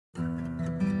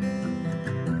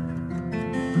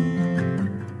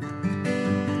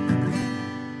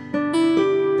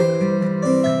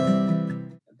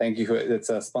Thank you.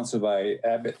 It's sponsored by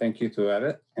Abbott. Thank you to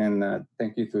Abbott. And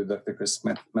thank you to Dr. Chris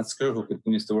Metzger, who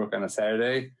continues to work on a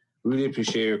Saturday. Really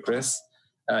appreciate you, Chris.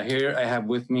 Here I have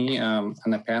with me on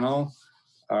the panel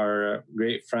our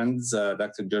great friends,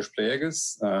 Dr. George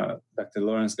Playegas, Dr.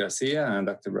 Lawrence Garcia, and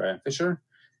Dr. Brian Fisher.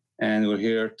 And we're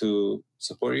here to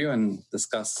support you and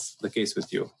discuss the case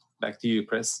with you. Back to you,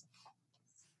 Chris.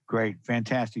 Great.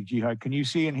 Fantastic, Jihad. Can you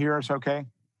see and hear us okay?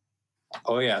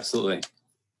 Oh, yeah, absolutely.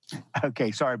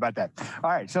 Okay, sorry about that. All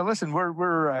right, so listen,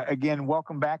 we're again,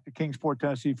 welcome back to Kingsport,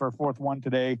 Tennessee for our fourth one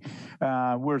today.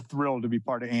 We're thrilled to be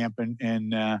part of AMP,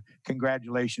 and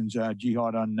congratulations,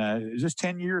 Jihad, on, is this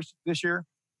 10 years this year?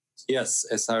 Yes,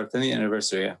 it's our 10th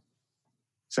anniversary, yeah.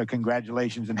 So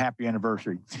congratulations and happy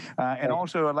anniversary. And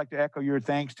also, I'd like to echo your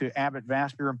thanks to Abbott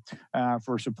Vascular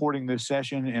for supporting this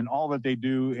session and all that they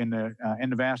do in the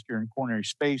endovascular and coronary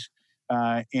space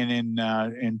and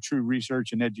in true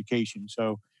research and education.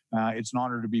 So it's an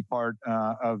honor to be part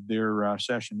of their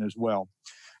session as well.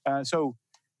 So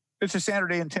it's a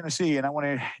Saturday in Tennessee, and I want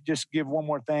to just give one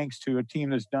more thanks to a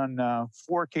team that's done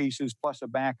 4 cases plus a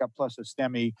backup plus a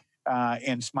STEMI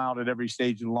and smiled at every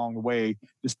stage along the way,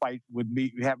 despite with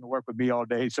me having to work with me all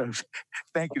day. So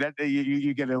thank you. That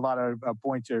you get a lot of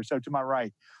points there. So to my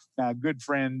right, good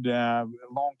friend,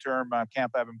 long-term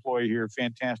Camp Lab employee here,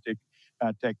 fantastic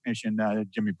technician,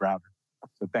 Jimmy Browder.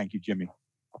 So thank you, Jimmy.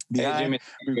 Hey, Jimmy.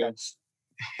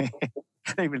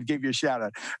 They even gave you a shout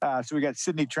out. So we got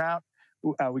Sydney Trout,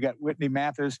 we got Whitney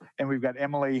Mathis, and we've got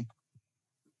Emily.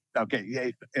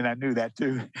 Okay, and I knew that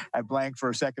too. I blanked for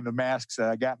a second. The masks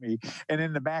got me. And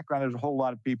in the background, there's a whole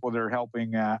lot of people that are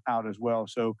helping out as well.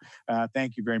 So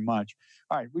thank you very much.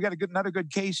 All right, we got another good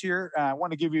case here. I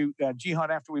want to give you, Jihad,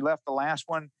 after we left the last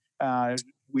one,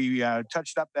 we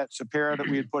touched up that Sapera that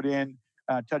we had put in,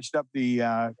 touched up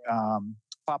the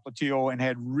popliteal, and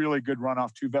had really good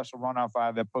runoff, 2-vessel runoff out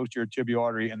of the posterior tibial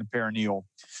artery and the perineal.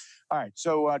 All right,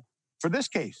 so for this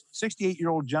case,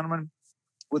 68-year-old gentleman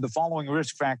with the following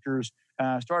risk factors,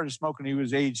 started smoking, he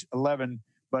was age 11,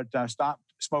 but stopped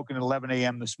smoking at 11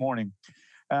 a.m. this morning.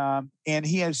 And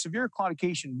he has severe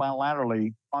claudication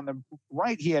bilaterally. On the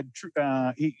right, he had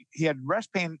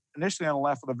rest pain initially on the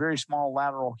left with a very small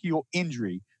lateral heel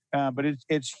injury, but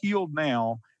it's healed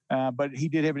now. But he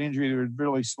did have an injury that was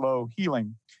really slow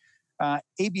healing.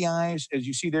 ABIs, as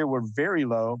you see there, were very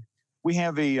low. We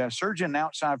have a surgeon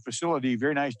outside facility,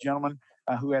 very nice gentleman,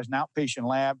 who has an outpatient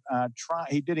lab.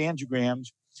 He did angiograms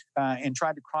and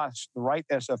tried to cross the right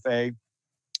SFA.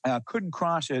 Couldn't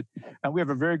cross it. We have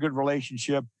a very good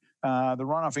relationship. The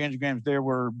runoff angiograms there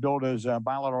were billed as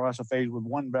bilateral SFAs with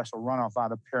 1-vessel runoff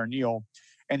out of perineal,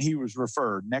 and he was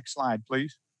referred. Next slide,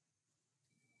 please.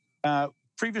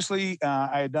 Previously,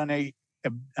 I had done a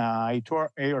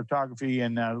aortography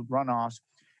and runoffs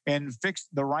and fixed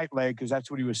the right leg because that's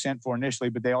what he was sent for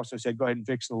initially, but they also said, go ahead and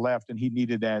fix the left, and he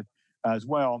needed that as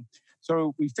well.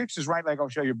 So we fixed his right leg. I'll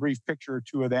show you a brief picture or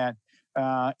two of that.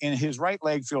 And his right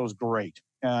leg feels great,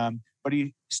 but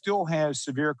he still has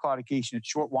severe claudication at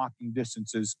short walking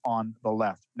distances on the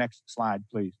left. Next slide,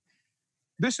 please.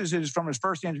 This is from his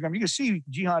first angiogram. You can see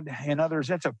Jihad and others.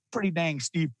 That's a pretty dang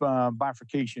steep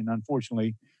bifurcation,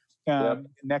 unfortunately. Yep.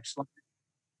 Next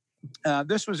slide.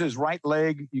 This was his right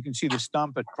leg. You can see the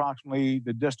stump at approximately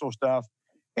the distal stuff.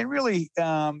 And really,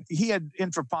 he had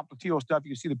infrapopliteal stuff.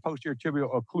 You can see the posterior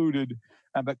tibial occluded,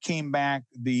 but came back.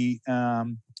 The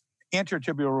anterior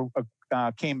tibial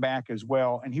came back as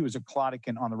well, and he was a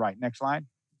claudicant on the right. Next slide.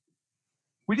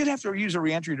 We did have to use a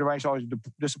reentry device. Always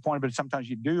disappointed, but sometimes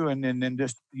you do, and then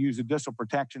just use a distal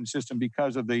protection system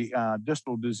because of the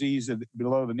distal disease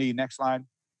below the knee. Next slide.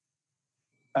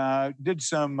 Did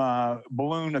some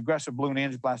aggressive balloon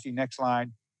angioplasty. Next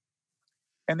slide.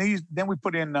 And then we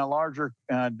put in larger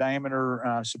diameter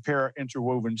Sapera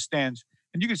interwoven stents.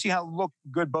 And you can see how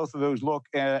good both of those look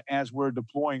as we're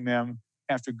deploying them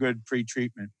after good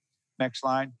pre-treatment. Next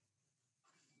slide.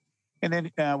 And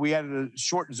then we added a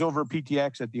short Zilver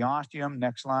PTX at the ostium.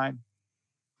 Next slide.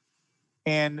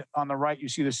 And on the right, you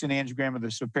see the synangiogram of the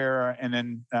Sapera, and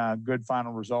then good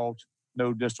final results,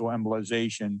 no distal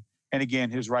embolization. And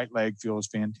again, his right leg feels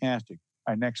fantastic.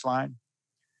 All right, next slide.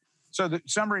 So the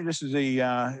summary, this is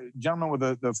a gentleman with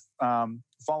the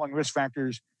following risk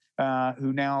factors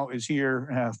who now is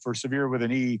here for severe with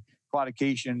an E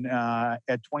claudication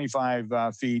at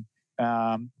 25 feet.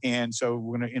 And so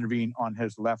we're going to intervene on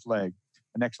his left leg.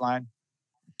 The next slide.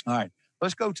 All right,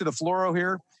 let's go to the fluoro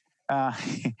here.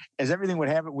 As everything would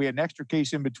have it, we had an extra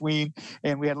case in between,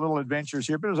 and we had little adventures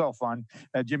here, but it was all fun.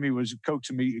 Jimmy was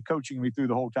coaching me through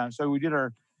the whole time. So we did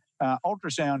our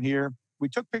ultrasound here. We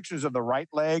took pictures of the right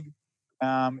leg.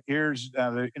 Here's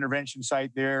the intervention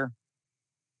site there.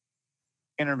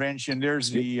 intervention. There's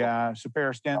the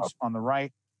Supera stents on the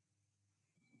right.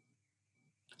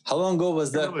 How long ago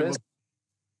was that, Chris?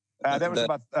 That was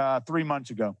about 3 months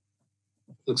ago.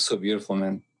 Looks so beautiful,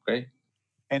 man. Great.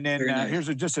 And then Nice. here's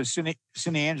just a cine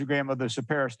angiogram of the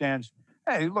Supera stents.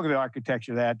 Hey, look at the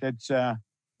architecture of that. That's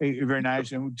very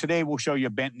nice. And today we'll show you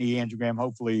a bent knee angiogram,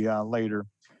 hopefully later.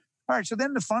 All right, so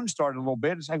then the fun started a little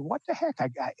bit. It's like, what the heck?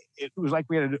 It was like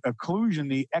we had a occlusion,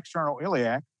 the external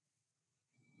iliac.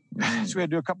 So we had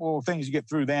to do a couple of things to get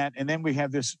through that. And then we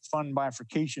have this fun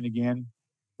bifurcation again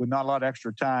with not a lot of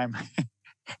extra time.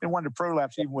 And wanted to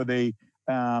prolapse even with a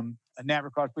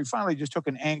navicross. We finally just took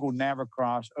an angled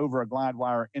navicross over a glide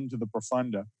wire into the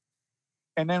profunda.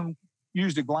 And then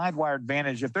used a glide wire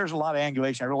advantage. If there's a lot of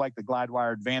angulation, I really like the glide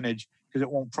wire advantage because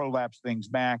it won't prolapse things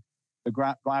back. The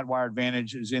glide wire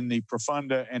advantage is in the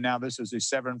profunda, and now this is a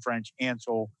 7 French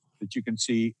Ansel that you can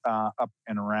see up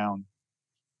and around.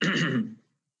 Here's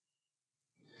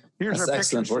our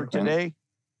pictures for today.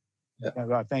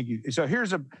 Yeah. Thank you. So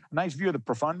here's a nice view of the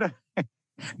profunda.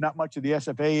 Not much of the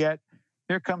SFA yet.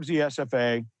 Here comes the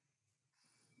SFA.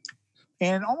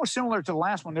 And almost similar to the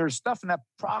last one, there's stuff in that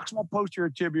proximal posterior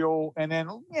tibial and then,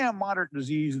 moderate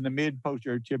disease in the mid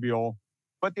posterior tibial.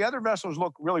 But the other vessels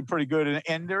look really pretty good,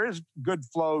 and there is good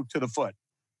flow to the foot.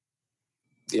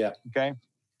 Yeah. Okay.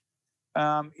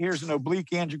 Here's an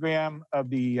oblique angiogram of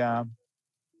the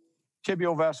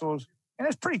tibial vessels, and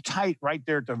it's pretty tight right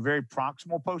there at the very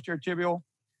proximal posterior tibial.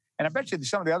 And I bet you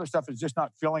some of the other stuff is just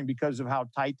not filling because of how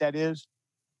tight that is.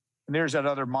 And there's that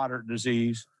other moderate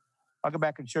disease. I'll go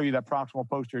back and show you that proximal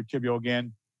posterior tibial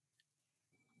again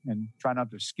and try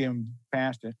not to skim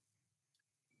past it.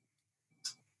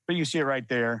 But you see it right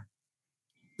there.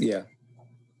 Yeah.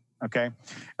 Okay.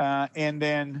 And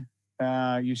then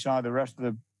you saw the rest of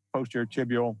the posterior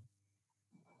tibial.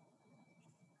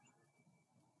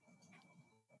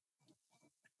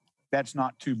 That's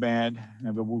not too bad,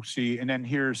 but we'll see. And then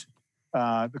here's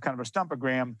the kind of a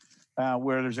stumpogram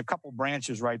where there's a couple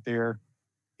branches right there.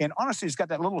 And honestly, it's got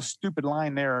that little stupid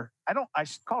line there. I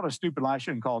call it a stupid line. I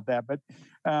shouldn't call it that, but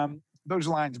those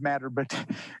lines matter. But,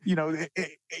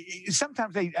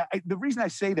 sometimes the reason I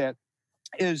say that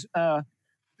is,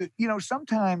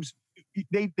 sometimes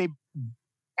they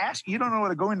ask, you don't know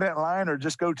whether to go into that line or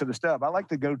just go to the stub. I like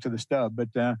to go to the stub, but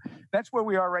that's where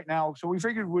we are right now. So we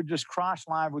figured we'd just cross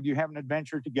live with you, have an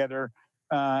adventure together,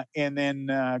 and then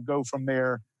go from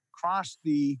there, cross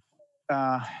the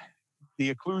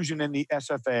occlusion in the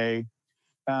SFA,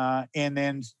 and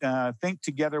then think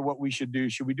together what we should do.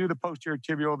 Should we do the posterior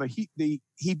tibial?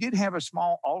 He did have a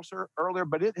small ulcer earlier,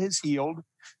 but it has healed.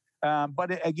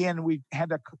 Again, we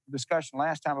had a discussion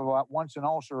last time about once an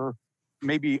ulcer,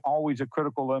 maybe always a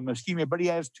critical ischemia, but he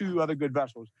has 2 other good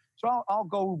vessels. So I'll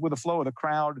go with the flow of the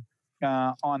crowd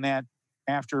on that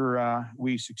after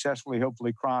we successfully,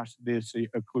 hopefully, cross this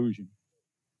occlusion.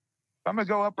 I'm going to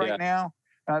go up right now.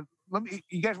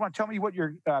 You guys want to tell me what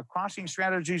your crossing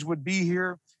strategies would be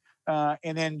here?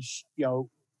 And then, I'll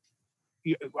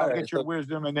get your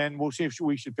wisdom, and then we'll see if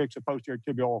we should fix a posterior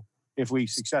tibial if we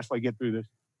successfully get through this.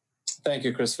 Thank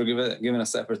you, Chris, for giving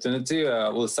us the opportunity.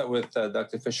 We'll start with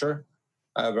Dr. Fisher.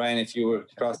 Brian, if you were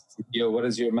to cross the TPO, what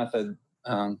is your method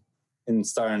in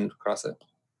starting to cross it?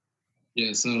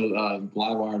 Yeah, so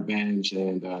glide wire advantage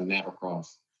and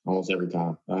navicross almost every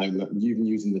time. I'm even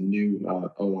using the new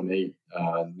 018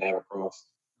 navicross.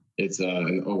 It's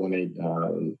an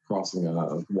 018 crossing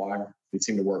wire. It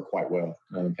seemed to work quite well.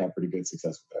 I've had pretty good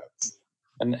success with that.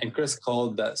 And Chris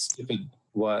called that stupid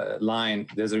line.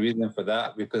 There's a reason for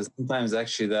that, because sometimes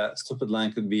actually that stupid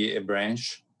line could be a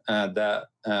branch that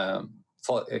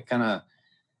it kind of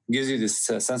gives you this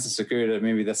sense of security that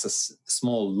maybe that's a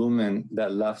small lumen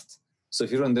that left. So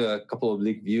if you don't do a couple of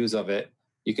oblique views of it,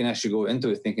 you can actually go into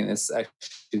it thinking it's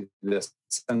actually the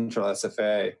central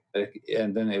SFA,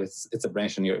 and then it's a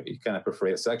branch and you kind of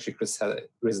perforate. So actually, Chris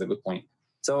raised a good point.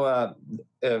 So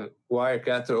wire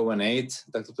catheter 018,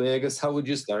 Dr. Playagas, how would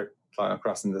you start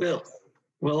crossing this?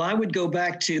 Well, I would go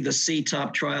back to the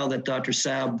C-TOP trial that Dr.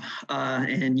 Saab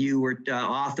and you were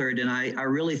authored, and I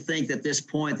really think at this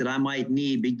point that I might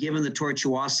need, given the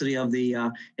tortuosity of the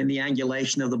and the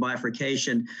angulation of the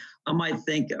bifurcation, I might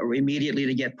think immediately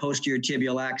to get posterior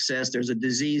tibial access. There's a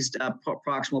diseased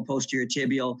proximal posterior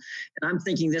tibial, and I'm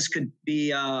thinking this could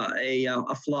be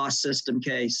a floss system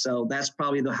case. So that's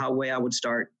probably the way I would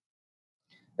start.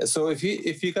 So if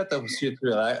you got the posterior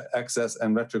tibial access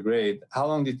and retrograde, how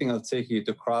long do you think it'll take you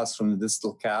to cross from the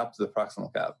distal cap to the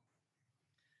proximal cap?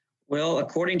 Well,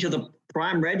 according to the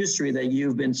prime registry that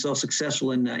you've been so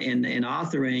successful in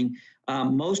authoring,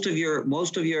 most of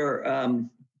your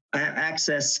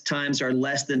access times are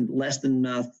less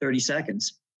than 30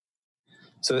 seconds.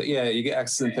 So yeah, you get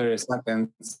access in 30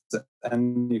 seconds,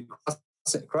 and you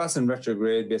cross in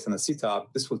retrograde based on the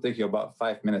C-top. This will take you about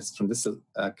 5 minutes from this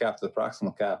cap to the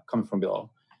proximal cap coming from below.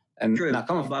 And True, now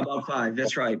coming from, about 5,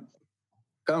 that's right.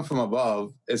 coming from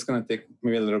above, it's going to take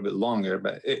maybe a little bit longer,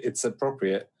 but it's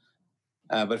appropriate.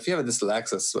 But if you have a distal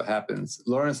access, what happens?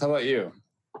 Lawrence, how about you?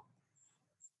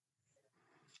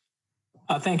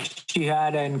 Thanks,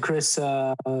 Jihad and Chris.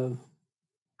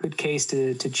 Good case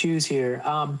to choose here.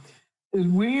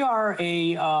 We are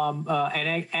an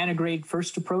antegrade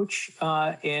first approach,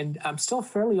 and I'm still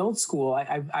fairly old school.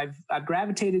 I've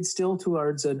gravitated still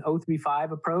towards an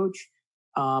 035 approach.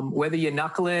 Whether you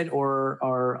knuckle it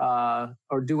or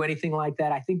do anything like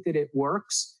that, I think that it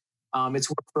works. It's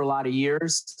worked for a lot of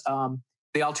years.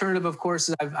 The alternative, of course,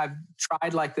 is I've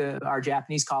tried, like our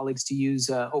Japanese colleagues, to use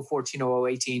 014 or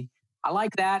 018. I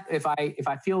like that if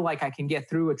I feel like I can get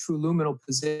through a true luminal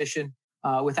position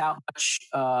without much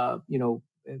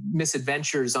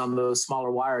misadventures on those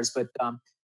smaller wires. But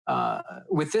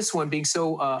with this one being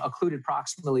so occluded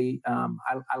proximally, I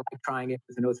like trying it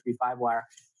with an 035 wire.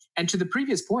 And to the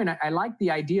previous point, I like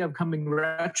the idea of coming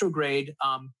retrograde.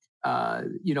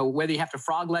 Whether you have to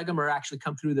frog leg them or actually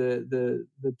come through the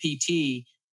PT,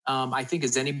 I think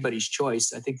is anybody's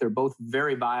choice. I think they're both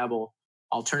very viable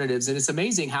alternatives. And it's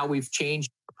amazing how we've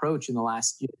changed our approach in the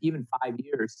last even 5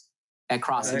 years at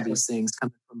crossing these things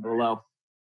coming from below.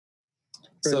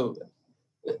 So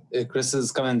Chris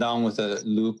is coming down with a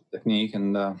loop technique,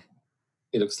 and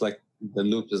it looks like the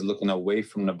loop is looking away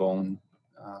from the bone.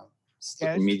 It's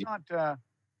not,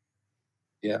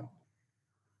 yeah.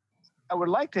 I would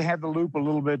like to have the loop a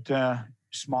little bit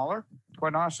smaller,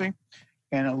 quite honestly,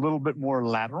 and a little bit more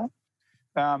lateral.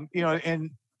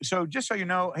 And so just so you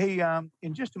know, hey,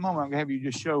 in just a moment, I'm going to have you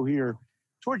just show here.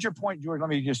 Towards your point, George, let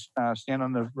me just stand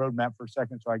on the roadmap for a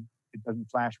second so it doesn't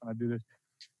flash when I do this.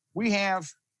 We have,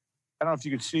 I don't know if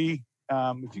you could see,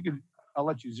 if you could, I'll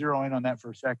let you zero in on that for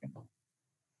a second.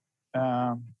 It's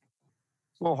a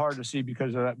little hard to see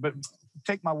because of that, but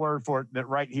take my word for it that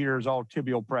right here is all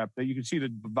tibial prep. That you can see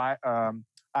the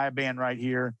eye band right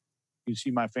here. You can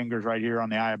see my fingers right here on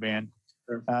the eye band.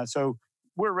 Sure. So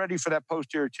we're ready for that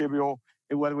posterior tibial,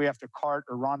 whether we have to cart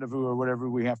or rendezvous or whatever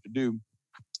we have to do.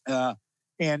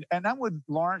 And I'm with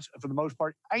Lawrence for the most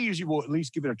part. I usually will at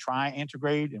least give it a try,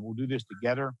 antegrade, and we'll do this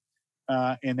together,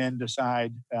 and then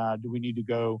decide do we need to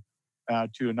go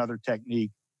to another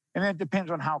technique. And then it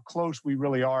depends on how close we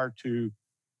really are to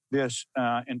this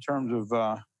in terms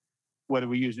of whether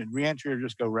we use it re-entry or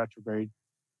just go retrograde.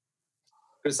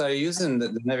 Chris, are you using the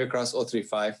Navicross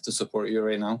 035 to support you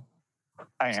right now?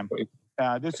 I am.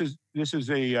 This is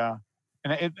a,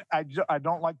 and I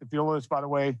don't like the feel of this, by the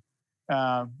way.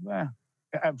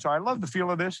 I'm sorry, I love the feel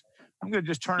of this. I'm going to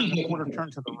just turn it a quarter turn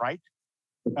to the right.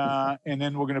 And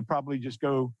then we're going to probably just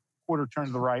go quarter turn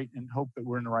to the right and hope that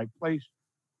we're in the right place.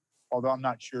 Although I'm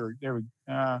not sure. There we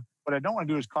what I don't want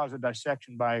to do is cause a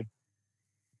dissection by.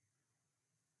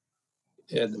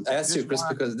 Yeah, I asked you, Chris,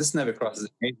 because this Navicross is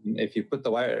amazing. If you put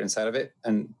the wire inside of it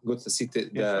and go to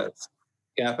the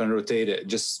gap and rotate it,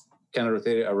 just kind of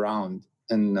rotate it around,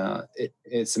 and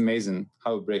it's amazing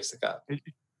how it breaks the cap.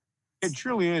 It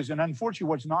truly is. And unfortunately,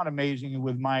 what's not amazing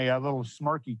with my little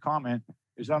smirky comment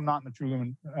is I'm not in the true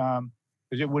lumen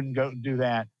because it wouldn't go do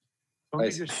that. So let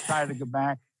me just try to go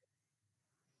back.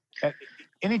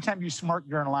 Anytime you smirk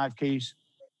during a live case,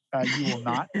 you will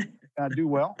not do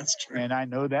well. That's true. And I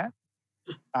know that.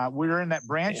 We're in that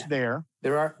branch there.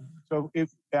 There are.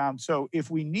 So if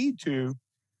we need to,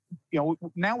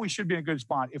 now we should be in a good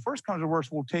spot. If worst comes to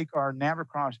worst, we'll take our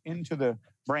Navicross into the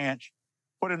branch,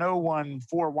 put an 014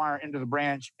 wire into the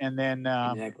branch, and then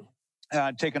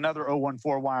take another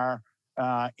 014 wire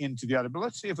into the other. But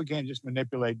let's see if we can just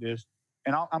manipulate this.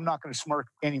 And I'm not going to smirk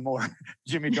anymore.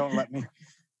 Jimmy, don't let me.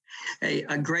 Hey,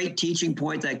 a great teaching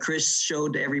point that Chris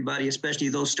showed to everybody, especially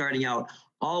those starting out.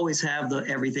 Always have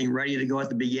everything ready to go at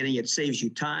the beginning. It saves you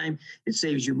time. It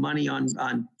saves you money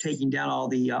on taking down all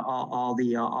the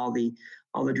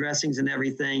dressings and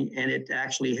everything, and it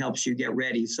actually helps you get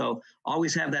ready. So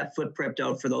always have that foot prepped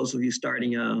out for those of you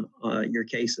starting your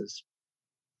cases.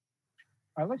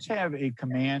 Let's have a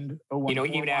command.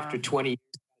 Even after 20 years,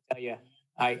 I tell you,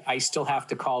 I still have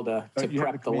to call to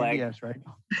prep the leg. Yes, right.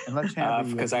 And let's have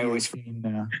because I always.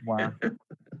 Wire.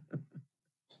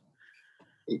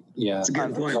 Yeah, that's a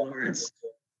good point, Lawrence.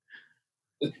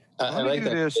 I like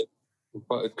that. This.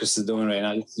 What Chris is doing right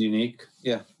now, it's unique.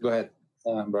 Yeah, go ahead,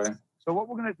 Brian. So what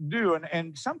we're going to do,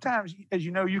 and sometimes, as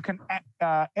you know, you can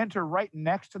enter right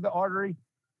next to the artery,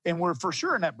 and we're for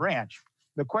sure in that branch.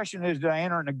 The question is, do I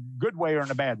enter in a good way or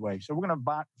in a bad way? So we're going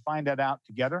to find that out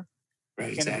together. Right,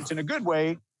 and exactly. if it's in a good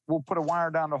way, we'll put a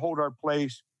wire down to hold our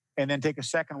place, and then take a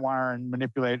second wire and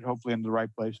manipulate it, hopefully into the right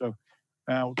place. So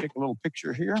we'll take a little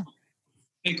picture here.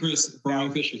 Hey, Chris,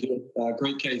 Brian Fisher here.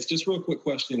 Great case. Just real quick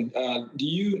question. Do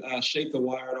you shape the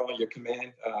wire at all, your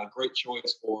command? Great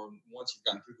choice for once you've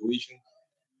gotten through the lesion.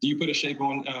 Do you put a shape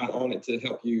on it to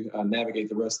help you navigate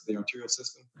the rest of the arterial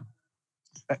system?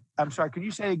 I'm sorry, could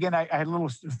you say again? I had a little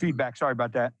feedback. Sorry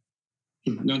about that.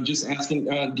 No, just asking,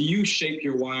 do you shape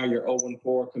your wire, your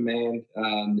 014 command,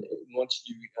 once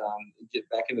you get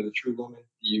back into the true lumen?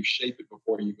 Do you shape it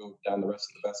before you go down the rest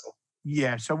of the vessel?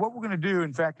 Yeah, so what we're going to do,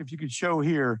 in fact, if you could show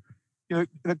here, the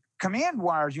command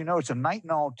wires, it's a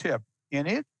nitinol tip. And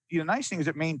it, the nice thing is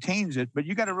it maintains it, but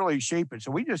you got to really shape it.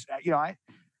 So we just,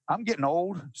 I'm getting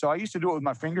old, so I used to do it with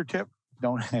my fingertip.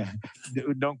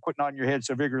 Don't quit nodding your head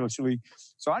so vigorously.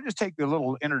 So I just take the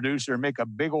little introducer and make a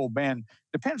big old bend.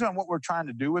 Depends on what we're trying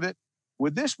to do with it.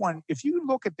 With this one, if you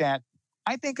look at that,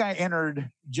 I think I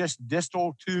entered just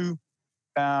distal to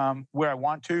where I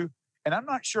want to, and I'm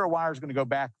not sure a wire is going to go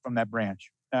back from that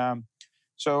branch.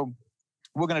 So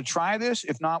we're going to try this.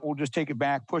 If not, we'll just take it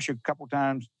back, push it a couple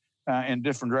times in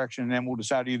different direction, and then we'll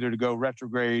decide either to go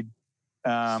retrograde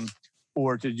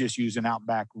or to just use an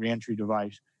outback reentry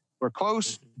device. We're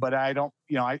close, but I don't,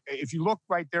 if you look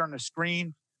right there on the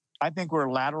screen, I think we're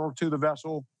lateral to the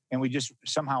vessel and we just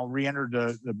somehow re-entered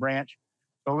the branch.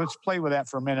 So let's play with that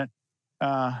for a minute.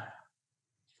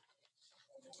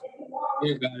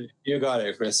 You got it. You got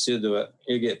it, Chris. You do it.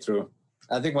 You get through.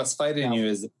 I think what's fighting you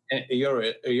is your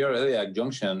iliac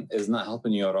junction is not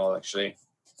helping you at all, actually.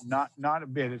 Not a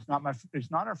bit. It's not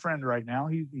our friend right now.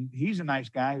 He's a nice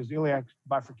guy. His iliac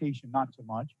bifurcation, not so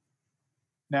much.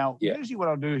 Now, usually what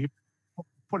I'll do here,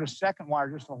 put a second wire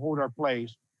just to hold our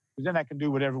place, because then I can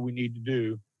do whatever we need to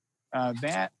do.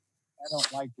 That, I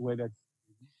don't like the way that.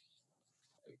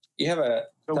 You have a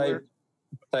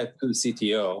type 2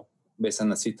 CTO based on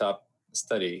the CTOP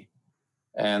study,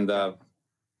 and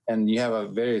you have a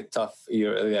very tough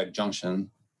iliac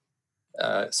junction.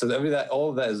 So all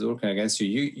of that is working against you.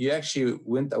 You actually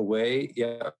went away.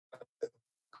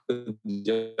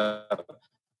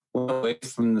 Went away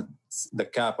from the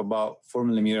cap about 4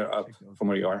 millimeter up from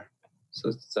where you are. So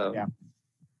it's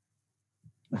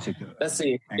let's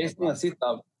see. Based on the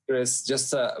CTOP, Chris, just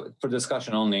for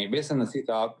discussion only, based on the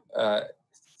CTOP,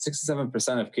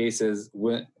 67% of cases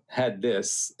had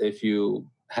this if you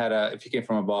came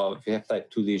from above, if you have type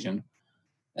 2 lesion.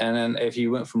 And then if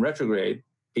you went from retrograde,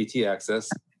 PT access,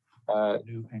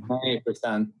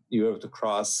 98% you were able to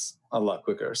cross a lot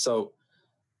quicker. So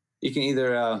you can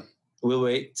either we'll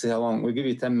wait, see how long. We'll give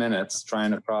you 10 minutes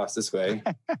trying to cross this way.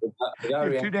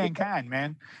 You're too dang kind,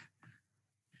 man.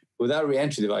 Without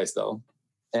re-entry device, though.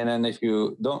 And then if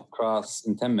you don't cross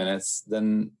in 10 minutes,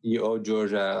 then you owe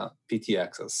Georgia PT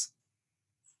access.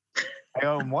 I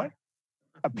owe him what?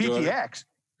 A PTX?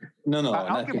 No.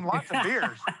 I'll give him lots of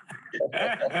beers.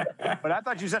 But I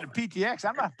thought you said a PTX.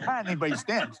 I'm not buying anybody's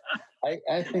stents.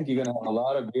 I think you're going to have a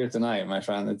lot of beer tonight, my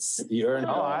friend. You earned it.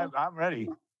 I'm ready.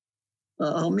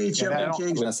 I'll meet you up in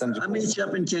Kingsport. I'll meet you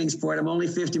up in Kingsport. I'm only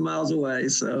 50 miles away,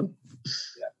 so.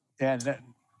 All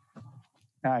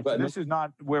right, so this is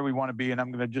not where we want to be, and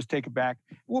I'm going to just take it back.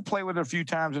 We'll play with it a few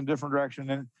times in different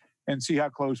direction and see how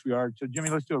close we are. So, Jimmy,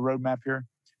 let's do a roadmap here.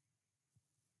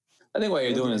 I think what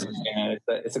you're doing is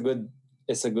it's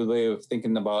a good way of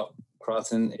thinking about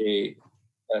crossing a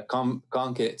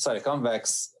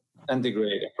convex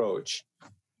antegrade approach.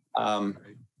 And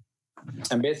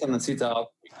based on the CTOP,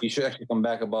 you should actually come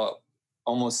back about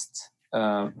almost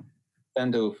 10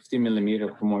 to 15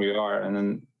 millimeter from where you are, and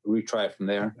then retry it from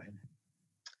there.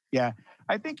 Yeah,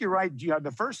 I think you're right.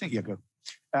 The first thing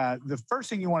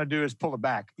you want to do is pull it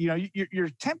back. You're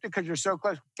tempted because you're so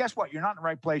close. Guess what? You're not in the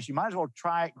right place. You might as well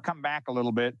come back a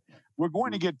little bit. We're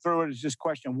going to get through it. It's just a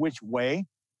question which way.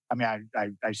 I mean,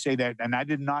 I say that, and I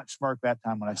did not smirk that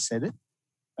time when I said it.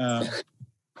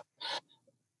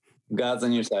 God's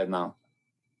on your side now.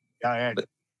 Yeah.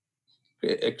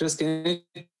 Chris, can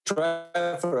you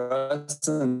try for us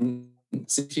and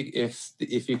see if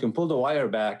you can pull the wire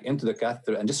back into the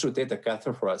catheter and just rotate the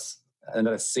catheter for us, and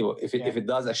let's see if it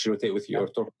does actually rotate with you or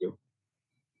torque you.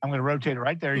 I'm going to rotate it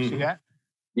right there. You see that?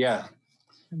 Yeah.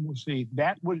 And we'll see.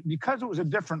 That was because it was a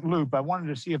different loop. I wanted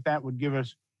to see if that would give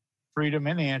us freedom,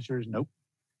 and the answer is nope.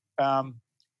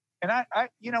 And I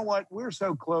you know what? We're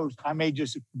so close. I may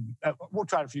just we'll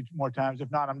try it a few more times. If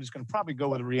not, I'm just going to probably go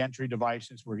with a re-entry device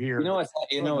since we're here. You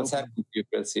know what's happening to you,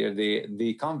 Chris? Here,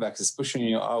 the convex is pushing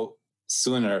you out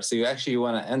sooner, so you actually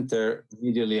want to enter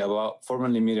medially about 4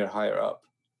 millimeter higher up.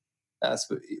 That's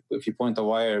if you point the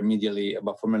wire medially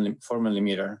about 4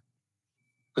 millimeter,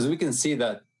 because we can see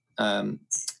that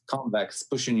convex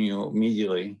pushing you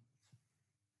medially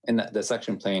in the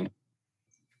suction plane.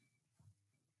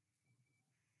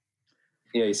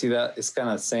 Yeah, you see that? It's kind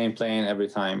of the same plane every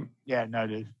time. Yeah, no,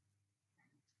 it is.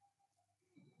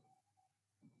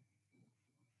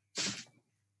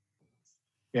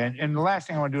 Yeah, and the last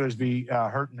thing I want to do is be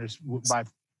hurting this by,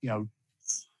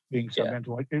 being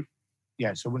submental.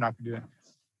 Yeah, so we're not going to do that.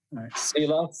 All right. So you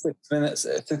lost 6 minutes,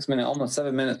 almost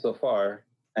 7 minutes so far,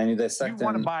 and you dissect. You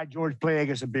want to buy George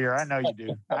Plagueis a beer? I know you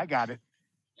do. I got it.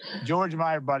 George and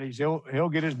my buddies, he'll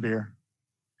get his beer,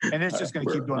 and it's just going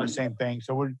to keep doing the same thing.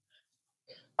 So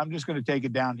I'm just going to take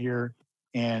it down here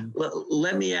and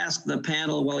let me ask the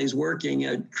panel while he's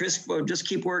working. Chris, just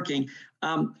keep working.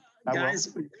 Guys,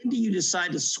 when do you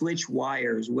decide to switch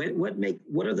wires?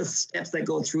 What are the steps that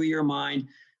go through your mind?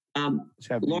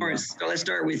 Lawrence, let's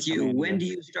start with you. When do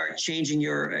you start changing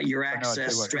your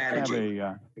access strategy?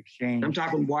 Exchange. I'm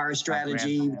talking wire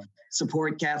strategy,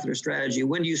 support catheter strategy.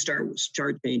 When do you start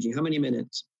changing? How many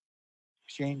minutes?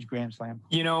 Exchange Grand Slam.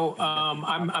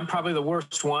 I'm probably the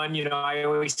worst one. I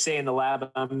always say in the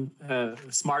lab,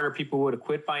 smarter people would have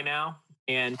quit by now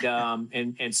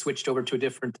and switched over to a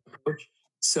different approach.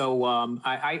 So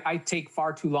I take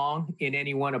far too long in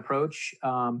any one approach.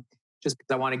 Just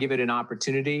because I want to give it an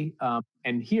opportunity.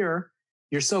 And here,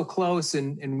 you're so close,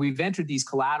 and we've entered these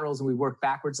collaterals, and we work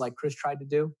backwards like Chris tried to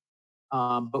do.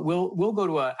 But we'll go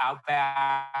to an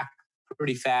outback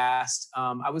pretty fast.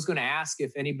 I was going to ask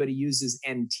if anybody uses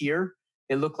end-tier.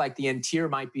 It looked like the end-tier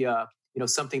might be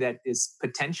something that is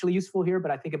potentially useful here, but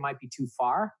I think it might be too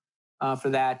far for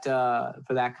that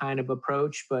kind of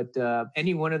approach. But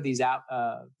any one of these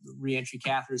re-entry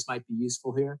catheters might be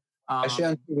useful here.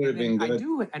 Actually, would have been good. I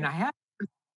do, and I have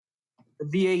the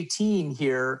V18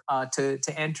 here to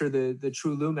enter the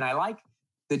true lumen. I like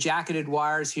the jacketed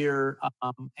wires here,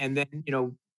 and then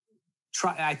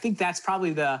I think that's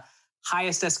probably the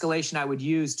highest escalation I would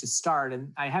use to start.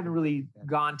 And I haven't really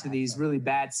gone to these really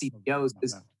bad CPOs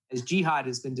because, as Jihad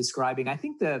has been describing, I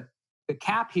think the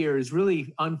cap here is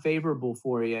really unfavorable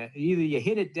for you. Either you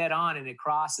hit it dead on and it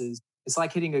crosses. It's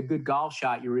like hitting a good golf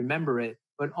shot. You remember it.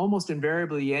 But almost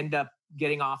invariably, you end up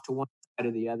getting off to one side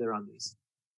or the other on these.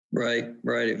 Right.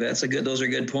 Those are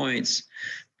good points.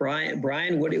 Brian,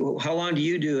 how long do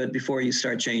you do it before you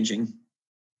start changing?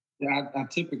 Yeah, I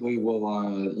typically will,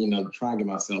 try and give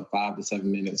myself 5 to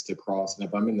 7 minutes to cross. And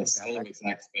if I'm in the same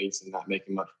exact space and not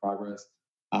making much progress,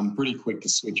 I'm pretty quick to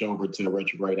switch over to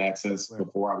retrograde access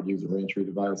before I would use a reentry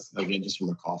device. Again, just from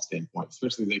a cost standpoint,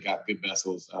 especially if they got good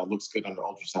vessels, looks good under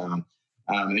ultrasound.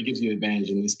 And it gives you an advantage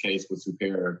in this case with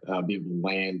Superior, be able to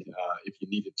land if you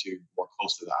needed to more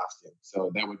close to the ostium.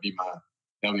 So that would be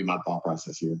my thought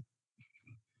process here.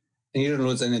 And you don't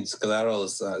lose any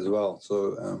collaterals as well.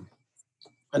 So,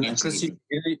 and Chris, you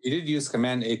did use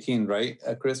Command 18, right?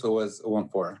 Chris, what was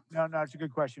 1.4? No, it's a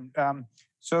good question.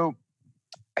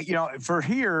 For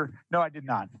here, no, I did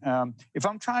not. If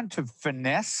I'm trying to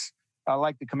finesse, I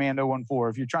like the Command 014.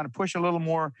 If you're trying to push a little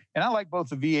more, and I like both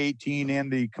the V18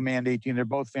 and the Command 18, they're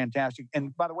both fantastic.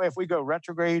 And by the way, if we go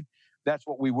retrograde, that's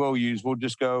what we will use. We'll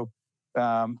just go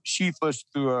sheathless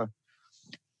through a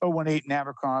 018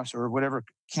 Navicross or whatever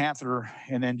catheter,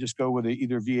 and then just go with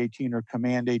either V18 or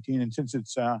Command 18. And since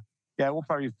it's, we'll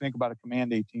probably think about a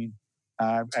Command 18.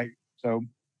 Well,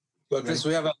 Chris,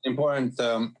 we have an important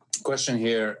question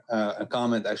here, a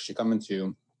comment actually coming to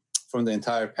you from the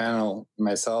entire panel,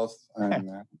 myself and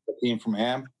the team from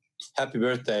AMP. Happy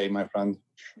birthday, my friend.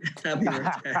 Happy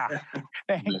birthday.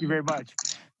 Thank you very much.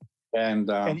 And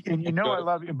I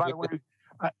love you. By the way,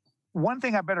 one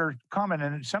thing I better comment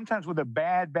on, sometimes with a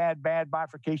bad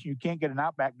bifurcation, you can't get an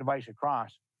outback device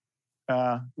across.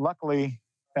 Luckily,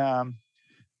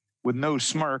 with no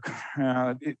smirk,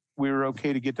 we were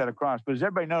okay to get that across. But as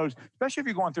everybody knows, especially if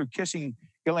you're going through kissing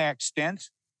iliac stents,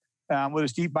 with a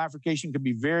steep bifurcation, it can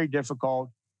be very difficult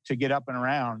to get up and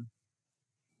around.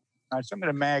 All right, so I'm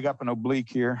going to mag up an oblique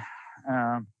here.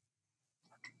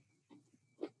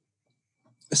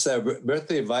 It's a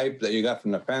birthday vibe that you got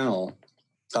from the panel.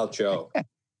 I'll show. I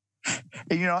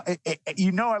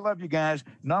love you guys.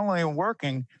 Not only am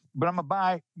working, but I'm going to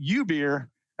buy you beer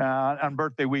on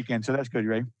birthday weekend. So that's good,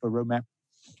 right? For roadmap.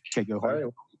 Okay, go ahead.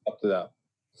 Right, up to that.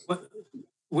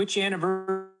 Which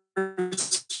anniversary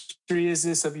is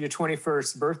this of your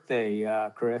 21st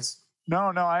birthday, Chris? No,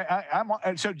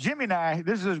 I'm so Jimmy and I,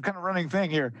 this is a kind of running thing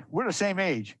here. We're the same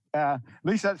age. At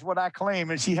least that's what I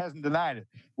claim, and she hasn't denied it,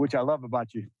 which I love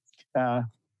about you. I'm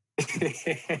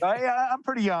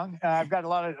pretty young. I've got a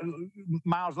lot of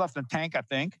miles left in the tank, I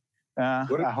think. I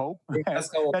hope.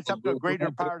 That's up to a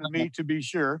greater part of me, to be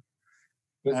sure.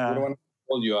 How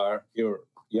old you are? You're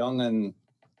young and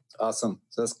Awesome.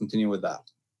 So let's continue with that.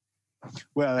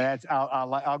 Well,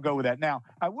 I'll go with that. Now,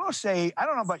 I will say, I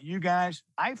don't know about you guys.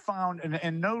 I found,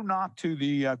 and no knock to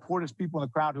the Cordis people in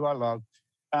the crowd who I love,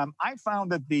 I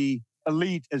found that the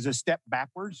Elite is a step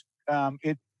backwards.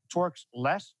 It torques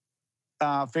less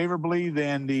favorably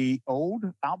than the old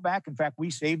Outback. In fact, we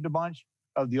saved a bunch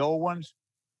of the old ones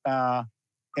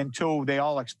until they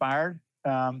all expired,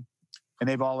 and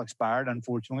they've all expired,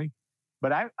 unfortunately.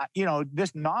 But I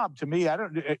this knob to me,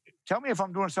 tell me if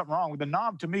I'm doing something wrong. The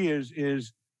knob to me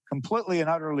is completely and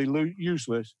utterly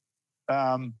useless.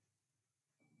 But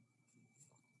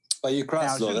you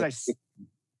cross though.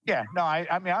 Yeah, no,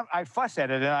 I mean, I fuss at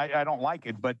it and I don't like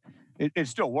it, but it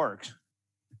still works.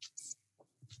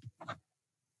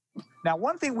 Now,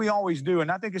 one thing we always do,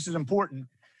 and I think this is important,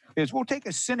 is we'll take a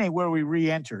cine where we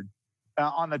re-entered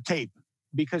on the tape,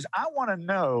 because I want to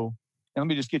know, and let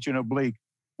me just get you an oblique.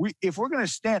 If we're going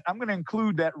to stent, I'm going to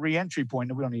include that re-entry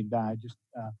point. We don't need to die, just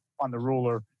on the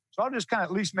ruler. So I'll just kind of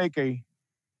at least make a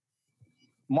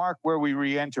mark where we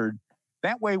re-entered.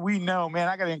 That way we know, man,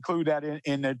 I got to include that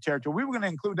in the territory. We were going to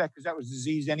include that because that was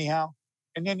disease anyhow.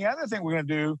 And then the other thing we're going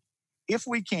to do, if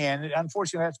we can,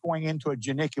 unfortunately that's going into a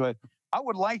geniculate, I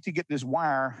would like to get this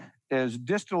wire as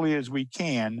distally as we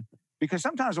can, because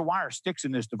sometimes the wire sticks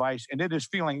in this device and it is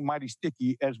feeling mighty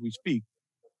sticky as we speak.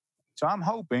 So I'm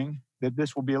hoping that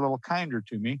this will be a little kinder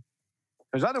to me,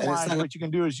 because otherwise what you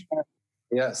can do is...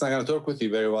 Yeah, it's not going to talk with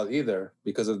you very well either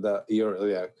because of your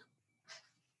iliac.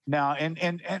 Now, and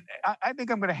I think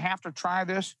I'm going to have to try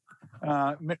this.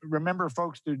 Remember,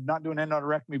 folks, to not do an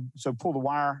endorectomy, so pull the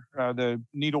wire, the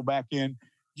needle back in.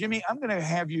 Jimmy, I'm going to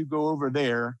have you go over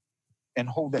there and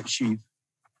hold that sheath.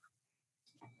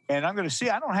 And I'm going to see,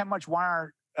 I don't have much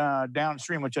wire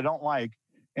downstream, which I don't like.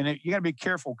 And you got to be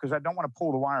careful, because I don't want to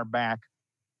pull the wire back.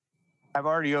 I've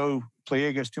already owed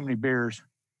Plagueis too many beers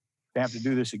to have to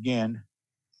do this again.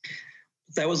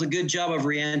 That was a good job of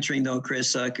re-entering, though,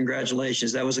 Chris.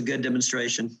 Congratulations. That was a good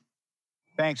demonstration.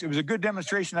 Thanks. It was a good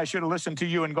demonstration. I should have listened to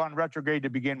you and gone retrograde to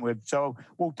begin with. So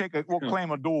we'll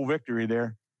claim a dual victory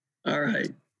there. All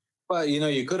right. Well,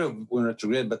 you could have went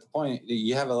retrograde, but the point,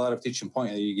 you have a lot of teaching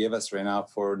point that you gave us right now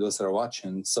for those that are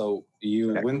watching. So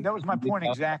that was my point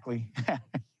exactly.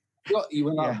 Well, you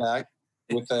went out back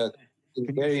with a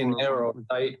very narrow,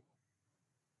 tight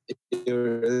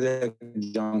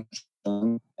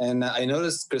junction. And I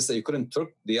noticed, Chris, that you couldn't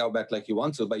torque the Outback like you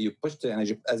want to, but you pushed it, and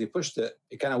as you pushed it,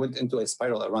 it kind of went into a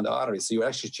spiral around the artery. So you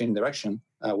actually changed direction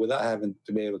without having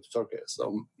to be able to torque it.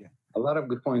 So a lot of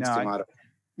good points came out of it.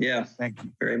 Yeah, thank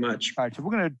you very much. All right, so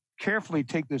we're going to carefully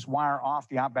take this wire off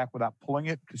the Outback without pulling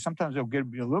it, because sometimes it'll get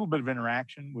a little bit of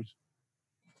interaction. All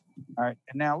right,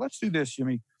 and now let's do this,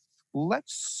 Jimmy.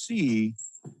 Let's see.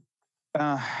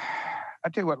 I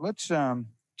tell you what, let's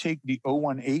take the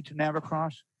 018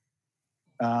 Navicross.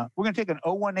 We're going to take an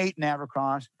 018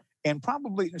 Navicross, and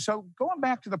probably, so going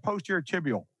back to the posterior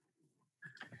tibial,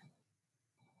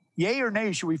 yay or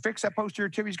nay, should we fix that posterior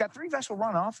tibia? He's got 3-vessel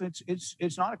runoff.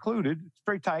 It's not occluded. It's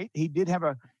very tight. He did have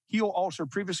a heel ulcer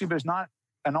previously, but it's not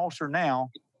an ulcer now.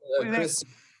 Chris,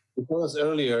 you told us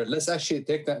earlier, let's actually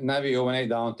take that Navi 018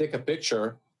 down, take a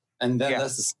picture, and then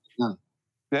let's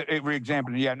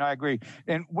re-examine it. Yeah, no, I agree.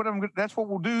 And that's what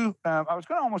we'll do. I was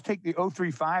going to almost take the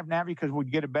 035 Navi because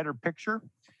we'd get a better picture,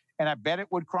 and I bet it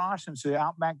would cross since the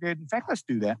Outback did. In fact, let's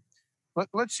do that.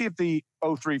 Let's see if the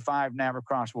 035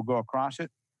 Navicross will go across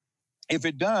it. If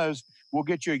it does, we'll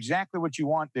get you exactly what you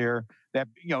want there. That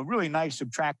really nice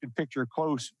subtracted picture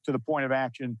close to the point of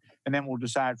action, and then we'll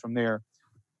decide from there.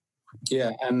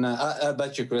 Yeah, and I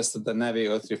bet you, Chris, that the Navi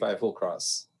 035 will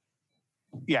cross.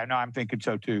 Yeah, no, I'm thinking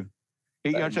so too.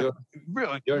 George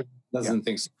doesn't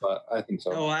think so, but I think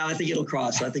so. Oh, I think it'll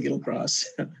cross.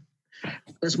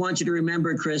 Just want you to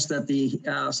remember, Chris, that the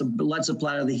blood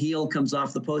supply of the heel comes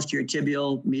off the posterior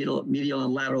tibial, medial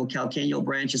and lateral calcaneal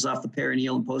branches off the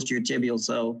perineal and posterior tibial.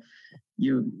 So,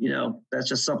 that's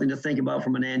just something to think about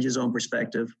from an angiosome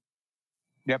perspective.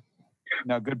 Yep.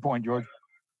 No, good point, George.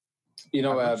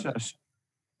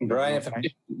 Brian, if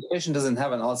the patient doesn't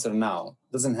have an ulcer now,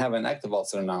 doesn't have an active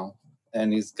ulcer now,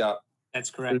 and he's got... That's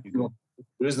correct.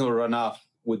 There is no runoff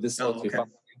with this we're going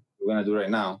to do right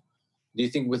now. Do you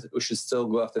think we should still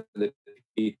go after the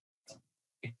feet,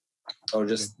 or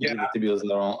just leave the tibials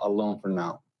alone for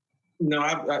now? No,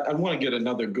 I want to get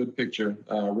another good picture,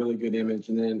 really good image,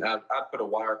 and then I'd put a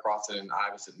wire across it and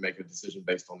Iverson make a decision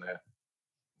based on that.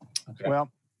 Okay. Well,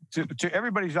 to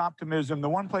everybody's optimism, the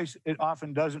one place it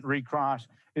often doesn't recross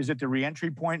is at the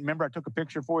reentry point. Remember, I took a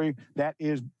picture for you. That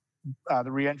is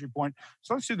the reentry point.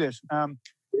 So let's do this.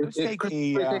 Let's take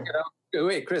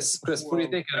Chris, Chris, before you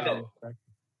take it out,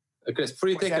 Chris, before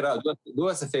you take it out, do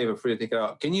us a favor before you take it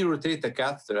out. Can you rotate the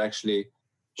catheter, actually?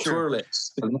 Sure. Twirl it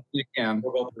as much as you can.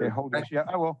 Okay, hold this. Yeah,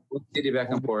 I will. We'll get it back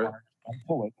and forth.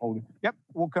 Hold it, hold it. Yep,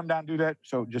 we'll come down and do that.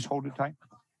 So just hold it tight.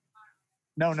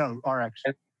 No, RX.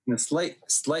 And a slight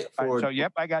forward. So,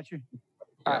 yep, I got you.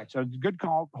 All right, so it's a good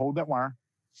call. Hold that wire.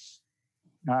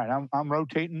 All right, I'm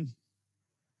rotating.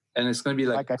 And it's going to be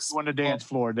like I do on the dance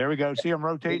floor. There we go. See, I'm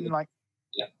rotating like.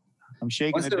 Yeah. I'm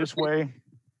shaking it this way.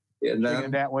 Yeah, and shaking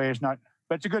it that way. It's not,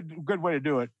 but it's a good way to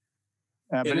do it.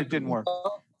 But it didn't work.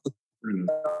 And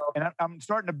I'm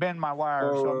starting to bend my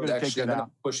wire, so I'm going to take it out.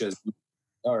 Pushes.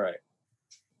 All right.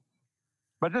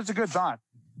 But that's a good thought.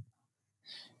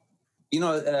 You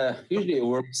know, usually it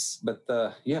works, but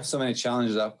you have so many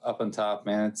challenges up on top,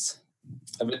 man. It's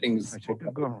everything's.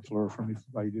 Go on the floor for me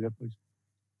while you do that, please.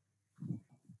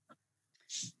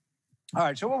 All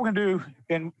right, so what we're going to do,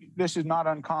 and this is not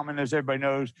uncommon, as everybody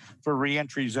knows, for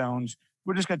reentry zones,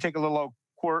 we're just going to take a little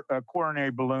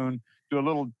coronary balloon, do a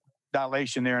little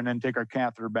dilation there, and then take our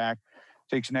catheter back.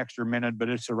 Takes an extra minute, but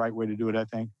it's the right way to do it, I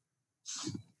think.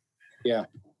 Yeah.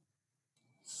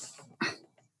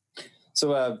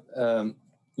 So,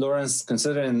 Lawrence,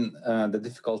 considering the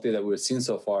difficulty that we've seen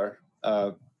so far,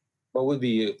 what would be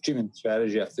your treatment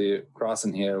strategy after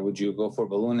crossing here? Would you go for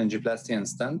balloon angioplasty and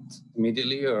stent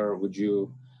immediately, or would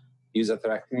you use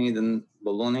atherectomy, then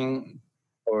ballooning,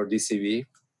 or DCB?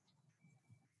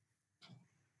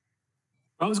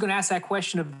 I was going to ask that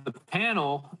question of the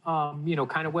panel, you know,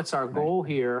 kind of what's our goal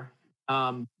here?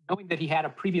 Knowing that he had a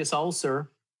previous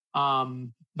ulcer,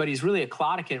 but he's really a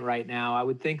claudicant right now, I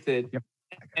would think that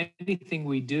anything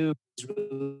we do is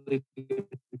really going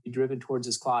to be driven towards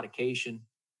his claudication.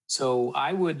 So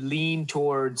I would lean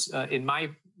towards, in my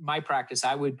practice,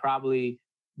 I would probably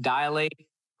dilate,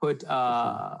 put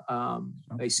a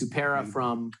Supera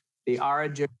from the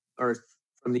origin or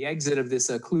from the exit of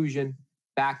this occlusion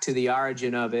back to the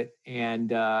origin of it,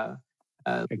 and let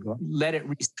it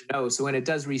restenose. So when it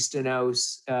does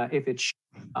restenose, if it's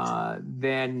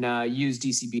then use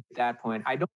DCB at that point.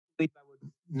 I don't believe I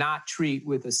would not treat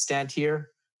with a stent here.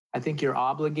 I think you're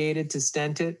obligated to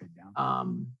stent it.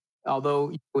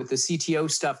 Although with the CTO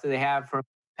stuff that they have from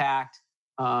PACT,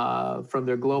 from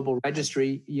their global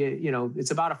registry, you know, it's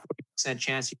about a 40%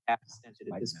 chance you have to stent it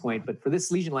at this point. But for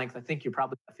this lesion length, I think you're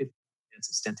probably at 50% chance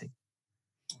of stenting.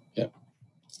 Yeah.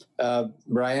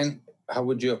 Brian, how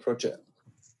would you approach it?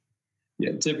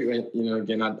 Yeah, typically, you know,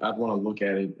 again, I'd want to look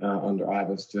at it under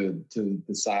IVUS to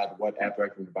decide what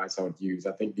atherectomy device I would use.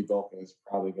 I think debulking is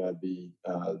probably going to be,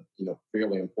 you know,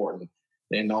 fairly important.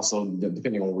 And also,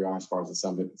 depending on where we are as far as the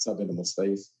subintimal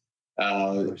space.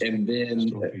 And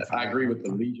then I agree with the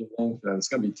lesion length. It's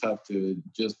going to be tough to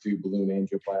just do balloon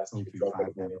angioplasty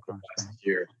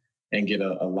here and get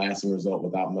a lasting result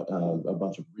without a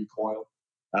bunch of recoil.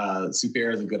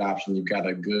 Supera is a good option. You've got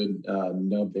a good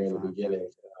nub there in the beginning.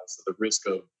 So the risk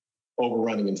of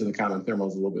overrunning into the common thermal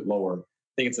is a little bit lower. I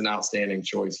think it's an outstanding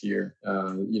choice here.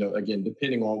 You know, again,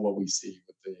 depending on what we see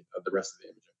with the rest of the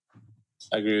imaging.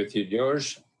 I agree with you,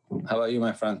 George. How about you,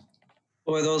 my friend?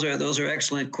 Boy, those are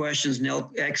excellent questions and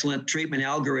excellent treatment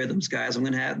algorithms, guys.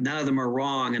 None of them are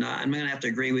wrong, and I'm going to have to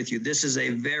agree with you. This is a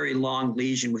very long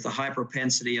lesion with a high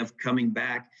propensity of coming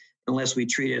back unless we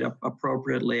treat it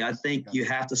appropriately. I think you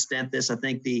have to stent this. I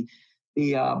think the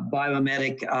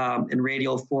biomimetic and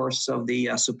radial force of the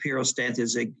Supera stent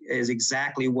is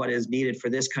exactly what is needed for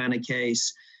this kind of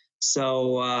case.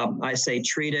 So I say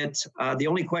treat it. The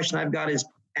only question I've got is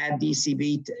add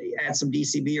DCB, add some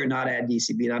DCB or not add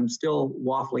DCB. And I'm still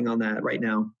waffling on that right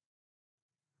now.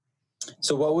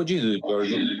 So what would you do, George?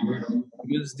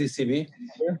 Use DCB?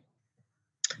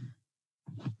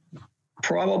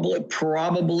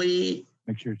 Probably.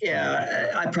 Make sure.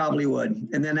 Yeah, I probably would,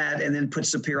 and then put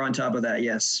Supera on top of that.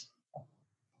 Yes.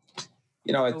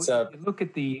 You know, it's. If you look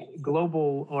at the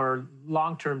global or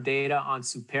long-term data on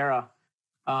Supera.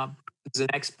 He's an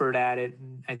expert at it,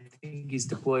 and I think he's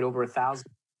deployed over 1,000,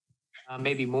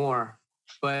 maybe more.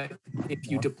 But if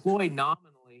you deploy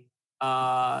nominally,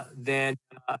 then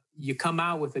you come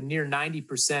out with a near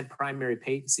 90% primary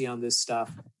patency on this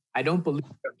stuff. I don't believe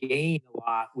you gain a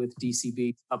lot with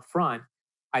DCB up front.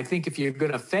 I think if you're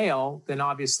going to fail, then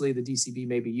obviously the DCB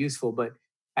may be useful, but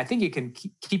I think you can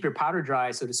keep your powder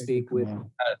dry, so to speak. With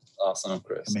that's awesome,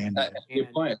 Chris.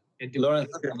 Good point,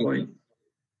 Lawrence. Good point.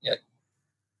 Yeah.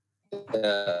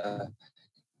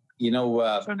 You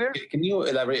know, can you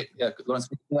elaborate, Lawrence?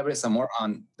 Can you elaborate some more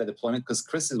on the deployment? Because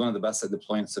Chris is one of the best at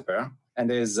deploying Supera, and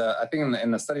there's, I think,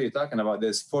 in the study you're talking about,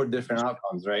 there's 4 different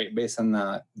outcomes, right, based on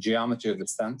the geometry of the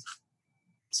stent.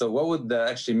 So, what would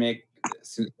actually make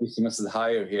CMS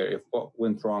higher here if what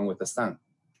went wrong with the stent?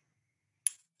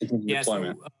 Yeah,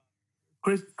 so,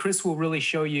 Chris will really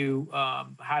show you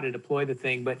how to deploy the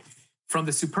thing. But from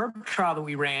the Superb trial that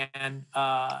we ran and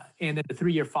the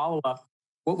 3-year follow-up,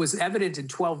 what was evident in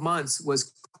 12 months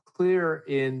was clear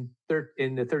in the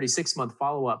 36-month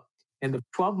follow-up. In the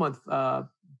 12-month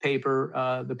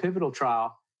paper, the pivotal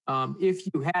trial, if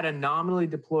you had a nominally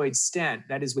deployed stent,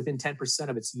 that is within 10%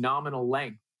 of its nominal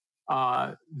length,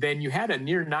 then you had a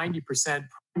near 90%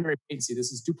 primary patency.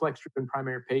 This is duplex-driven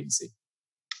primary patency.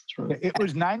 It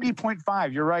was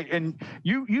 90.5. You're right, and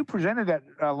you presented that,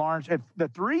 Lawrence. At the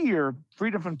 3-year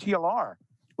freedom from TLR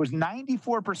was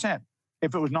 94%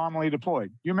 if it was nominally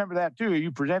deployed. You remember that too? You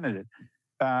presented it.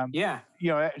 Yeah.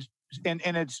 You know,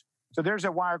 and it's so there's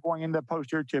a wire going into the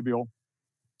posterior tibial.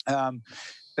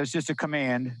 That's just a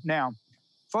command. Now,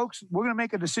 folks, we're going to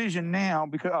make a decision now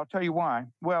because I'll tell you why.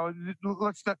 Well,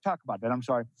 let's not talk about that. I'm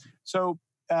sorry. So,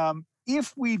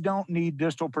 if we don't need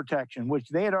distal protection, which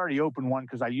they had already opened one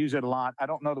because I use it a lot, I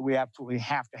don't know that we absolutely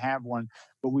have to have one,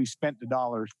 but we spent the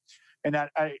dollars. And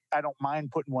I don't mind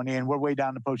putting one in. We're way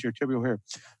down the posterior tibial here.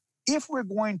 If we're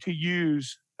going to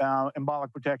use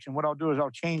embolic protection, what I'll do is I'll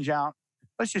change out,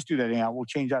 let's just do that now. We'll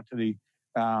change out to the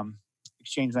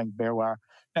exchange link bare wire.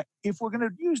 Now, if we're going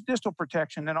to use distal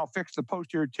protection, then I'll fix the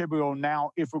posterior tibial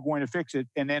now if we're going to fix it,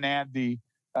 and then add the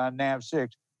NAV6.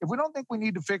 If we don't think we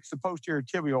need to fix the posterior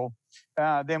tibial,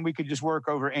 then we could just work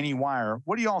over any wire.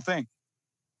 What do y'all think?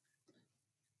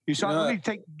 You saw, let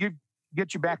me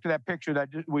get you back to that picture that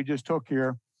we just took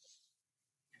here.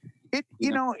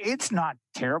 It's not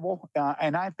terrible,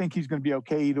 and I think he's going to be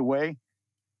okay either way.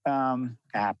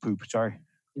 Poop, sorry.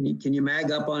 Can you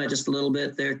mag up on it just a little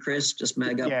bit there, Chris? Just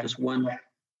mag up just one.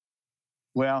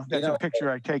 Well, that's a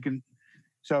picture I've taken.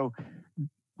 So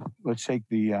let's take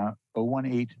the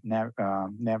 018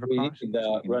 Navracross. We need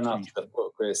to run off the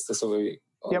quote, Chris. That's what we.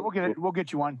 Yeah, we'll get it. We'll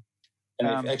get you one.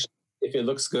 And if it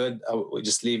looks good, we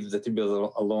just leave the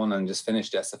tibial alone and just finish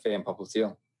the SFA and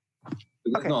popliteal.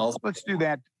 Okay, let's do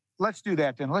that. Let's do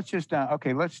that then. Let's just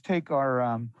okay. Let's take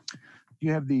our. Do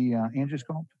you have the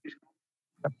angioscope?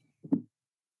 Yep.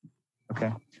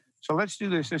 Okay. So let's do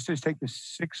this. Let's just take the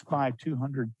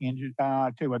 6x200 angio.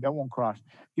 Tell you what, that won't cross.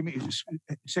 Give me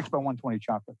 6x120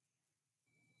 chocolate.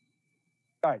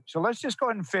 All right. So let's just go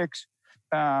ahead and fix.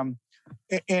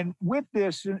 And with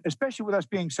this, especially with us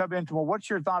being subintimal, what's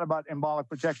your thought about embolic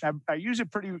protection? I use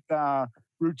it pretty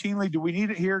routinely. Do we need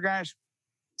it here, guys?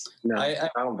 No, I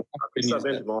don't think it's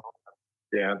subintimal.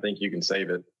 Yeah, I think you can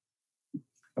save it.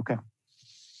 Okay.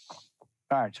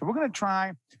 All right. So we're going to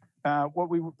try. What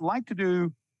we would like to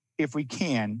do, if we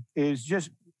can, is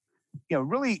just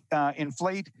really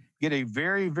inflate, get a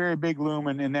very, very big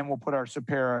lumen, and then we'll put our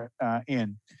Supera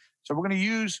in. So we're going to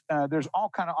use. There's all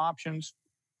kind of options.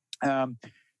 We're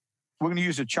going to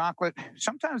use a chocolate.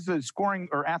 Sometimes the scoring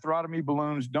or atherectomy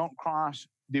balloons don't cross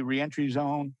the reentry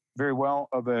zone very well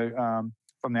of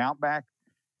from the outback.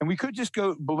 And we could just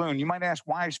go balloon. You might ask,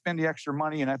 why spend the extra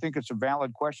money? And I think it's a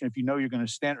valid question if you know you're going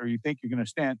to stent or you think you're going to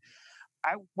stent.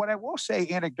 What I will say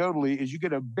anecdotally is you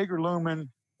get a bigger lumen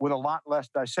with a lot less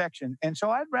dissection. And so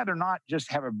I'd rather not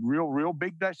just have a real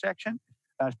big dissection,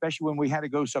 especially when we had to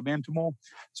go subintimal.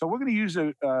 So we're going to use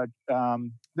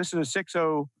this is a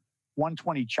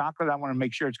 60120 chocolate. I want to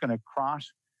make sure it's going to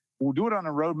cross. We'll do it on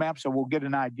a roadmap so we'll get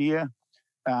an idea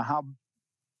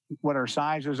what our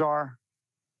sizes are.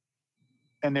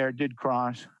 And there it did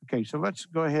cross. Okay, so let's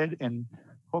go ahead and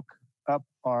hook up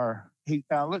our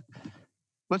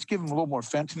let's give him a little more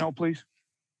fentanyl, please.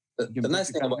 The nice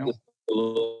thing about this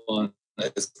balloon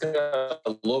is it's got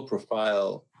a low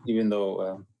profile, even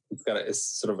though it's got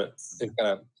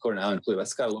a corner Allen fluid, but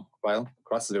it's got a low profile,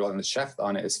 crosses very well, and the shaft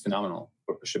on it is phenomenal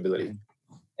for pushability.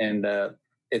 And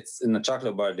it's in the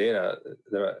chocolate bar data,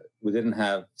 we didn't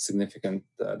have significant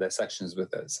dissections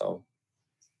with it, so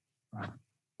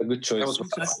a good choice.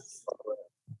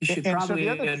 You should probably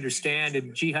understand,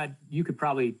 and Jihad, you could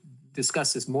probably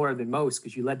discuss this more than most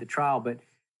because you led the trial, but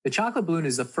the chocolate balloon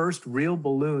is the first real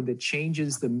balloon that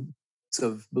changes the mix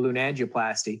of balloon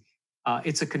angioplasty.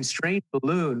 It's a constrained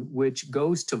balloon which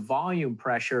goes to volume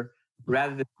pressure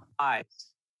rather than size.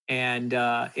 And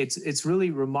it's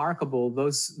really remarkable.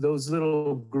 Those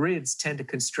little grids tend to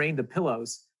constrain the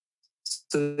pillows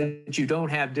so that you don't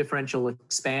have differential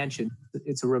expansion.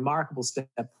 It's a remarkable step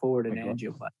forward in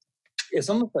angioplasty. It's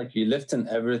almost like you're lifting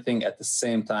everything at the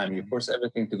same time. You force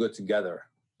everything to go together,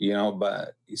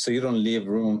 but so you don't leave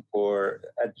room for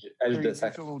edge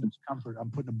dissection. A little discomfort.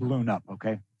 I'm putting a balloon up,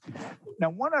 okay? Now,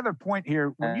 one other point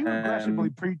here. When you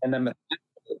aggressively and then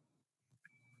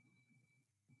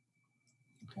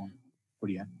what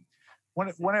do you have?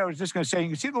 What I was just going to say, you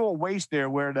can see the little waist there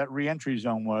where that reentry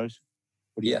zone was.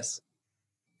 Yes.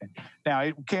 Now,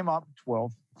 it came up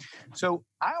 12. So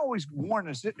I always warn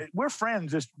us, we're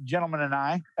friends, this gentleman and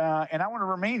I want to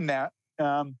remain that.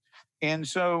 And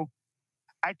so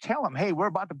I tell him, hey, we're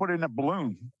about to put in a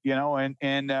balloon, you know,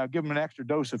 and give him an extra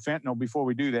dose of fentanyl before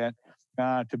we do that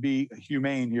to be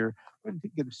humane here. Go ahead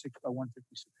and get a 6x150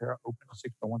 Supera, open a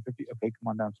 6x150. Okay, come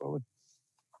on down slowly.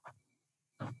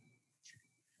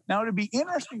 Now, it'd be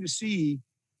interesting to see,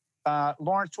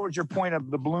 Lawrence, towards your point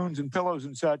of the balloons and pillows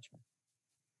and such,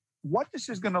 what this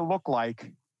is going to look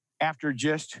like after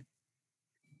just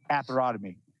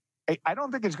atherectomy. I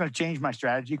don't think it's going to change my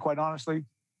strategy, quite honestly,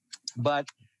 but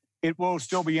it will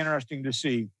still be interesting to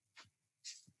see.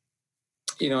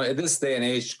 You know, at this day and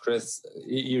age, Chris,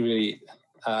 you really,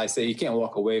 I say you can't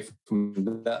walk away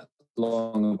from that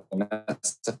long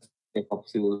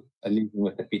to leaving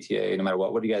with the PTA, no matter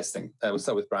what. What do you guys think? We'll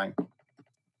start with Brian.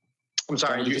 I'm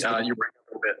sorry, you break up a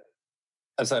little bit.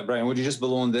 I'm sorry, Brian, would you just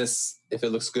balloon this if it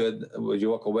looks good? Would you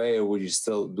walk away or would you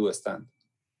still do a stent?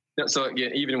 So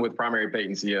again, even with primary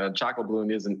patency, chocolate balloon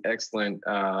is an excellent,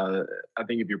 I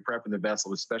think if you're prepping the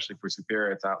vessel, especially for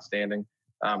superior, it's outstanding.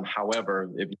 However,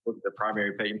 if you look at the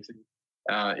primary patency,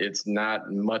 it's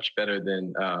not much better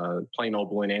than plain old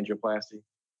balloon angioplasty.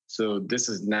 So this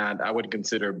is not, I would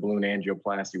consider balloon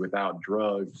angioplasty without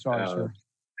drugs to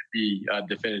be a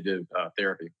definitive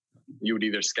therapy. You would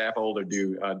either scaffold or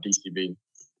do DCB.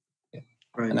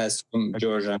 Right. And as from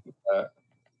Georgia,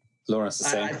 Lawrence, the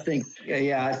same.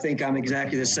 I think I'm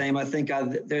exactly the same. I think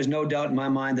there's no doubt in my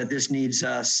mind that this needs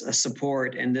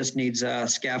support and this needs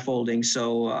scaffolding.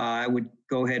 So I would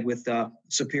go ahead with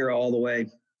Supera all the way.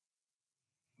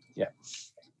 Yeah.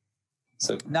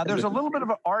 So now there's a little bit of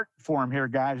an art form here,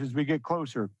 guys, as we get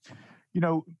closer. You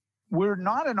know, we're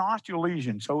not an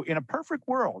osteolesion. So in a perfect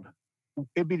world,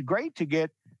 it'd be great to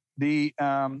get the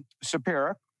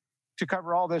Supera to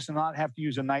cover all this and not have to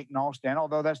use a nitinol stent,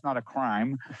 although that's not a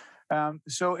crime.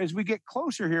 So as we get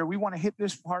closer here, we want to hit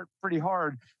this part pretty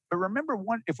hard. But remember,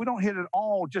 if we don't hit it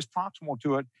all just proximal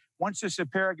to it, once the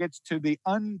Supera gets to the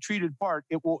untreated part,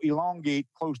 it will elongate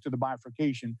close to the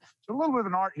bifurcation. So a little bit of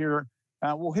an art here.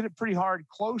 We'll hit it pretty hard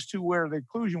close to where the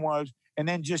occlusion was, and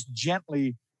then just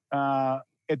gently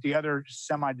at the other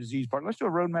semi-diseased part. Let's do a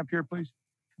road map here, please.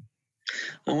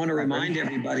 I want to remind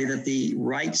everybody that the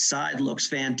right side looks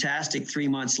fantastic 3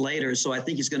 months later, so I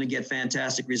think he's going to get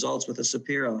fantastic results with a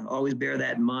Supera. Always bear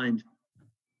that in mind.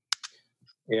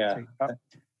 Yeah.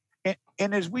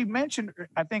 And as we mentioned,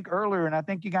 I think earlier, and I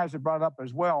think you guys have brought up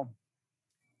as well,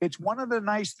 it's one of the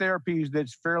nice therapies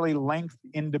that's fairly length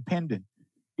independent.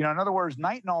 You know, in other words,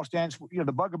 nitinol stents, you know,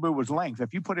 the bugaboo was length.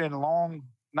 If you put in long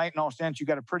nitinol stents, you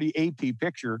got a pretty AP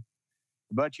picture,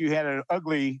 but you had an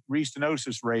ugly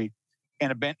restenosis rate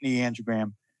and a bent knee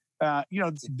angiogram. You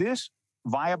know, this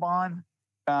Viabon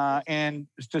and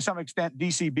to some extent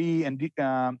DCB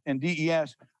and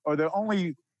DES are the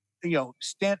only, you know,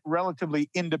 stent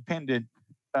relatively independent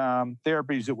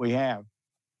therapies that we have.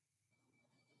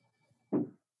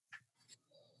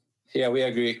 Yeah, we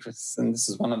agree, Chris, and this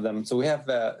is one of them. So we have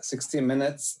 16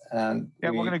 minutes. And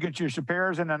we're going to get you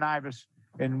Superas and an IVUS,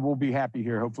 and we'll be happy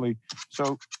here, hopefully.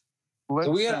 So let's...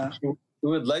 So we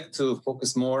would like to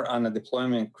focus more on the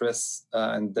deployment, Chris.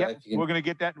 And we're going to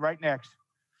get that right next.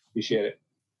 Appreciate it.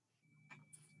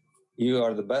 You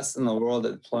are the best in the world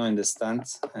at deploying the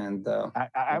stent. And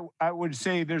I would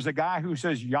say there's a guy who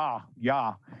says who's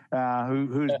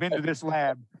been to this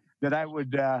lab that I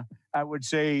would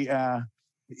say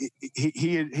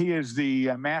he is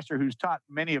the master who's taught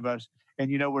many of us.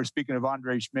 And you know, we're speaking of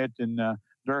Andre Schmidt and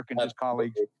Dirk and his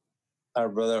colleagues. Our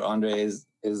brother Andre is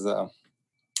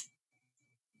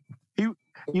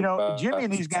you know, Jimmy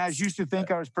and these guys used to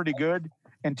think I was pretty good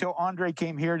until Andre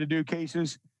came here to do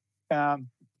cases. And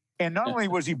not only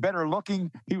was he better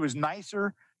looking, he was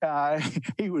nicer.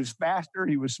 He was faster.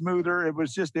 He was smoother. It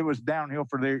was downhill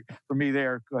for me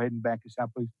there. Go ahead and back us out,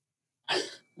 please.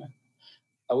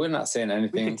 We're not saying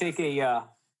anything.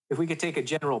 If we could take a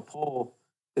general poll,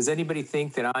 does anybody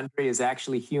think that Andre is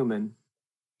actually human?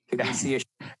 Could we see a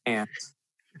hand?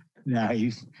 No,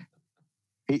 he's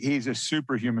a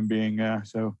superhuman being.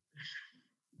 So,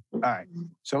 all right.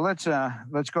 So let's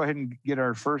go ahead and get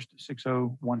our first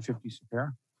 60150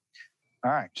 Supera.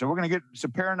 All right. So we're going to get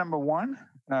Supera number 1.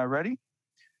 Ready?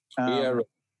 Yeah.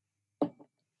 All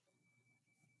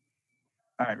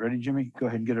right. Ready, Jimmy? Go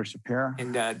ahead and get our Supera.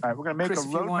 And all right. We're going to make Chris, a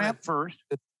roadmap first.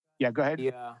 Yeah. Go ahead.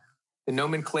 The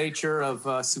nomenclature of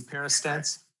Supera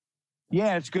stents.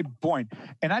 Yeah, it's a good point.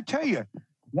 And I tell you,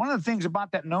 one of the things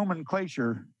about that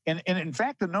nomenclature, and in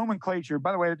fact, the nomenclature,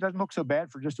 by the way, it doesn't look so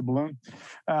bad for just a balloon,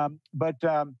 but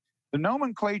the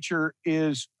nomenclature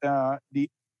is the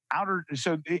outer.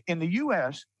 So in the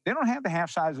U.S., they don't have the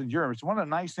half size in Europe. It's one of the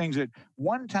nice things that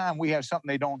one time we have something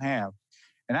they don't have.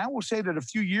 And I will say that a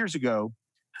few years ago,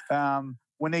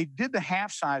 when they did the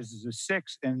half sizes of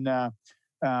 6 and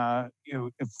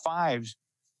 5s,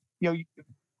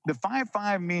 the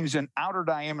 5.5 means an outer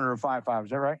diameter of 5.5.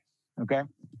 Is that right? Okay.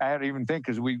 I had to even think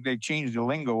because they changed the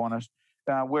lingo on us.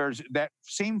 Whereas that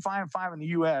same 5.5 in the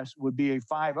U.S. would be a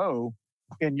 5.0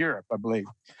 in Europe, I believe.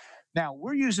 Now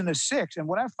we're using a 6, and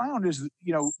what I found is,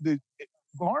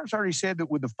 Lawrence already said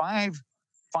that with the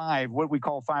 5.5, what we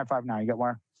call 5.5 now. You got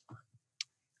wire?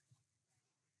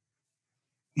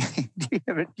 Do you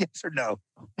have it? Yes or no?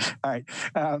 All right.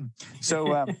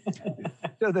 So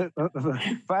the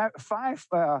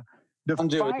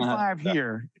 5.5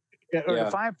 here, or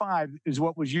the 5.5 is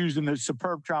what was used in the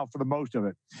Superb trial for the most of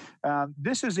it.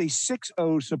 This is a 6.0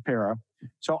 Supera.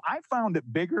 So I found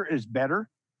that bigger is better,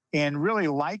 and really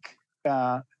like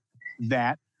that.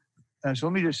 So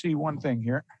let me just see one thing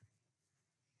here.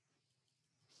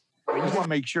 I just want to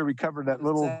make sure we cover that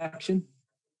little section.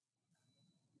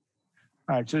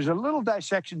 All right, so there's a little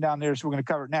dissection down there, so we're going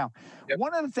to cover it now. Yep.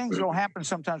 One of the things that will happen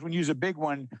sometimes when you use a big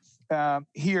one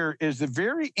here is the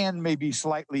very end may be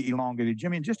slightly elongated.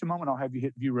 Jimmy, in just a moment, I'll have you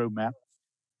hit view roadmap.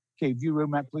 Okay, view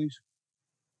roadmap, please.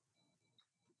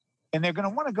 And they're going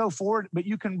to want to go forward, but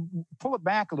you can pull it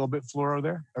back a little bit, Fluoro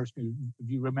there, or excuse me,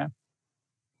 view roadmap.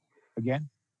 Again.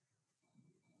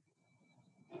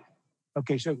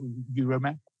 Okay, so view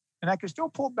roadmap. And I can still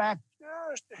pull back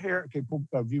just a hair. Okay, pull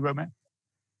view roadmap.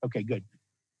 Okay, good.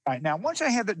 All right, now once I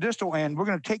have the distal end, we're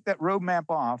going to take that roadmap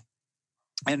off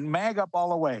and mag up all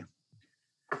the way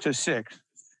to 6.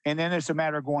 And then it's a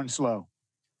matter of going slow.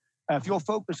 If you'll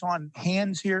focus on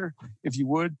hands here, if you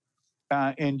would,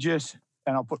 and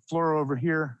I'll put Fluoro over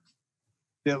here.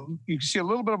 You can see a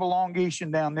little bit of elongation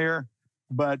down there,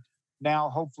 but now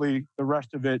hopefully the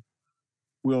rest of it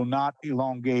will not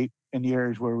elongate in the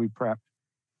areas where we prepped.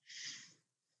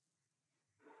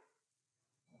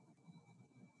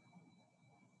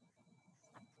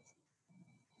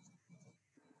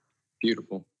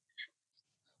 Beautiful.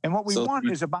 And what we want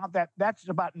is about that. That's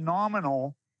about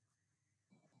nominal.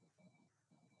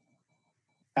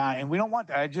 And we don't want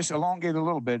that. I just elongate a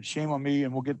little bit. Shame on me,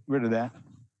 and we'll get rid of that.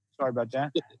 Sorry about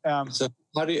that. So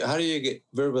how do you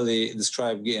verbally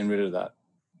describe getting rid of that?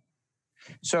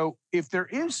 So if there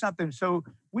is something,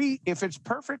 if it's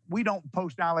perfect, we don't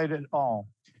post-dilate at all.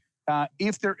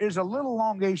 If there is a little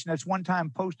elongation, that's one time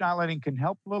post-dilating can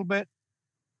help a little bit.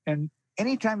 And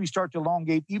anytime you start to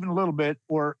elongate even a little bit,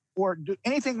 or do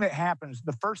anything that happens,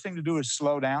 the first thing to do is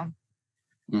slow down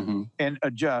and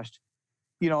adjust.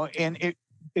 And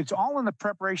it's all in the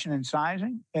preparation and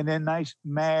sizing, and then nice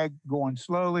mag going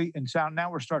slowly and sound.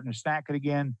 Now we're starting to stack it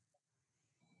again.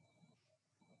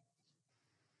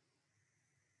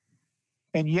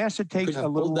 And yes, it takes a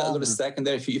little longer. Little stack in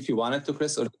there if you wanted to,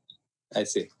 Chris. Or I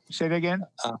see. Say that again.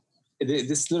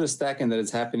 This little stacking that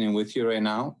is happening with you right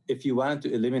now, if you wanted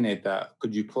to eliminate that,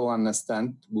 could you pull on the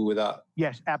stent without?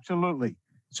 Yes, absolutely.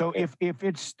 So okay. if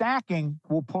it's stacking,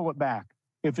 we'll pull it back.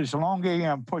 If it's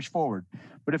elongating, push forward.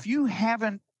 But if you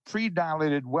haven't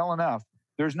pre-dilated well enough,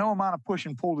 there's no amount of push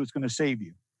and pull that's going to save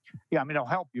you. Yeah, I mean, it'll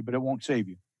help you, but it won't save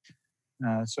you.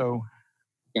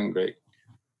 Great.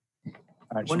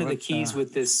 Right, one of the keys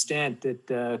with this stent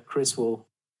that Chris will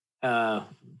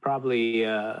probably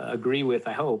agree with,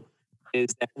 I hope,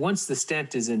 is that once the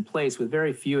stent is in place, with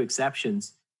very few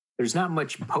exceptions, there's not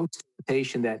much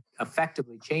post-implantation that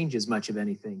effectively changes much of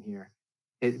anything here.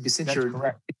 Since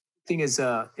your thing is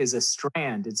a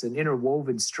strand, it's an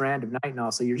interwoven strand of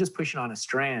nitinol, so you're just pushing on a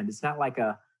strand. It's not like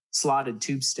a slotted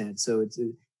tube stent. So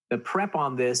the prep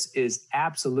on this is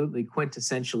absolutely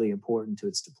quintessentially important to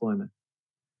its deployment.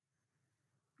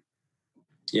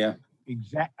 Yeah.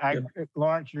 Exactly.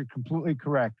 Lawrence, you're completely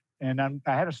correct. And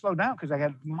I had to slow down because I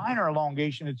had minor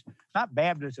elongation. It's not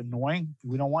bad, but it's annoying.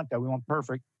 We don't want that. We want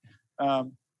perfect.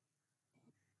 So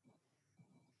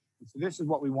this is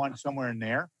what we want somewhere in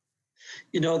there.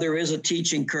 There is a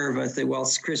teaching curve. I think while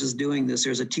Chris is doing this,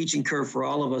 there's a teaching curve for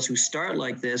all of us who start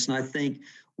like this. And I think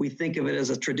we think of it as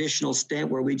a traditional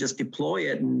stent where we just deploy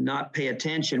it and not pay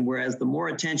attention. Whereas the more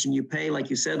attention you pay,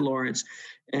 like you said, Lawrence,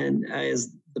 and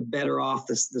is the better off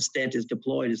the stent is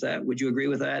deployed. Would you agree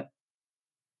with that?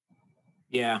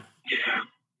 Yeah.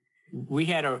 We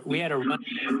had a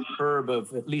running curve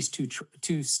of at least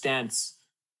two stents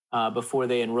before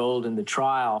they enrolled in the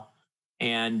trial.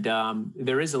 And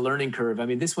there is a learning curve. I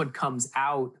mean, this one comes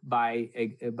out by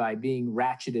being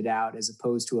ratcheted out as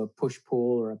opposed to a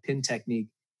push-pull or a pin technique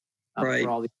for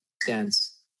all these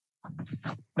stents.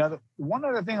 Now, one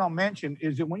other thing I'll mention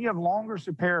is that when you have longer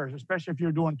Superas, especially if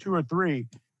you're doing 2 or 3,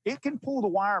 it can pull the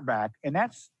wire back, and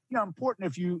that's important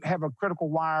if you have a critical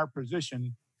wire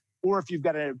position, or if you've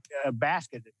got a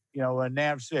basket, a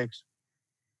NAV6,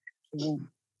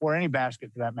 or any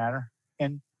basket for that matter,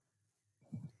 and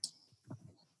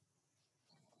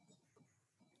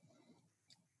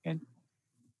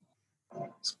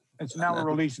so now we're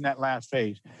releasing that last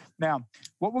phase. Now,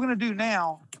 what we're going to do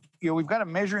now, we've got a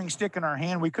measuring stick in our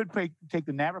hand. We could take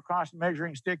the Navicross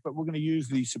measuring stick, but we're going to use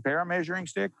the Supera measuring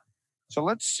stick. So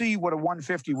let's see what a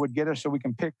 150 would get us so we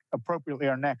can pick appropriately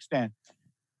our next stent.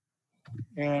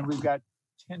 And we've got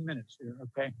 10 minutes here,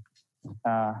 okay?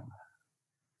 All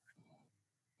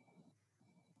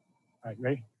right,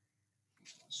 ready?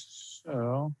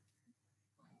 So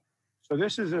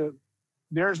this is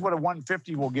there's what a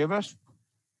 150 will give us.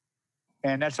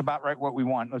 And that's about right what we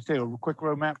want. Let's take a quick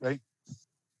roadmap, ready?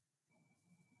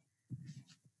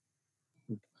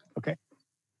 Okay.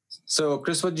 So,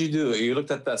 Chris, what did you do? You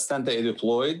looked at the stent that you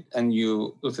deployed, and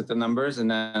you looked at the numbers, and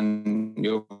then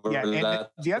you and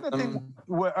the other thing,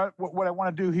 what I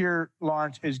want to do here,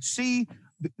 Lawrence, is see,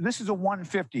 this is a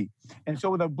 150. And so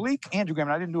with oblique angiogram,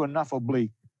 and I didn't do enough oblique,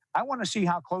 I want to see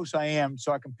how close I am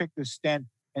so I can pick this stent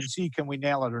and see can we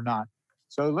nail it or not.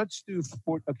 So let's do,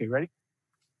 okay, ready?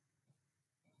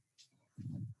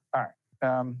 All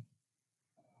right.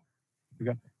 We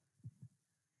got.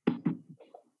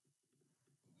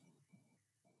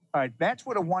 All right, that's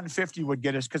what a 150 would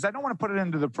get us, because I don't want to put it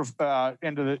into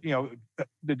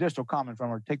the distal common from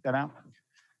her. Take that out.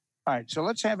 All right, so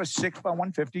let's have a 6 by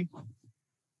 150.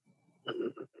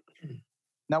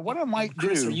 Now, what I might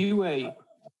Chris, do. Are you a?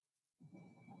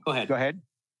 Go ahead. Go ahead.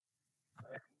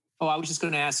 Oh, I was just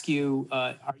going to ask you: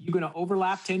 are you going to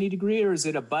overlap to any degree, or is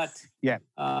it a butt? Yeah.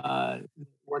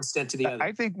 One stent to the other.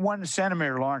 I think 1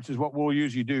 centimeter, Lawrence, is what we'll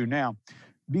usually do now.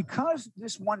 Because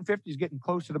this 150 is getting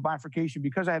close to the bifurcation,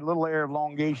 because I had a little area of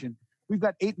elongation, we've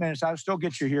got 8 minutes. I'll still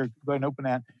get you here. Go ahead and open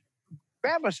that.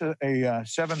 Grab us a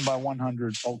 7 by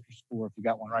 100 ultra score if you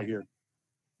got one right here.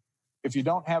 If you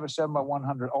don't have a 7 by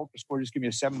 100 ultra score, just give me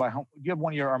a 7 by. Give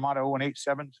one of your Armada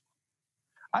 018-7s.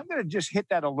 I'm going to just hit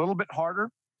that a little bit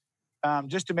harder,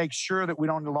 just to make sure that we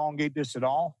don't elongate this at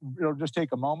all. It'll just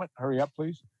take a moment. Hurry up,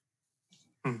 please.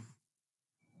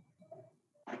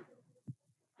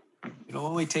 It'll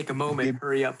only take a moment.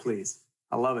 Hurry up, please.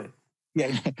 I love it.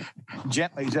 Yeah,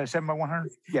 gently. Is that a 7 by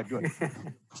 100? Yeah, good.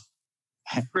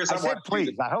 Chris, I said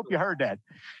please. I hope you heard that.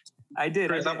 I did.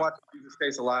 Chris, I've watched you use this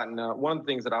case a lot, and one of the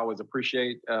things that I always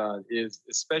appreciate is,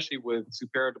 especially with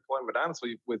Supera deployment, but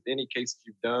honestly, with any cases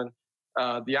you've done,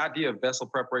 the idea of vessel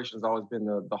preparation has always been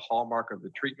the hallmark of the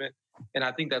treatment, and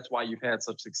I think that's why you've had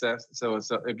such success. So it's,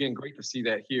 again, great to see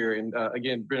that here, and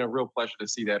again, been a real pleasure to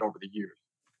see that over the years.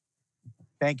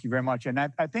 Thank you very much. And I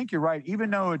think you're right.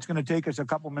 Even though it's going to take us a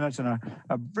couple minutes and a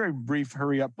very brief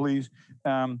hurry up, please,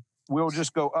 we'll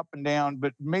just go up and down,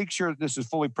 but make sure that this is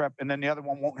fully prepped, and then the other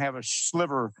one won't have a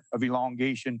sliver of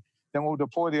elongation. Then we'll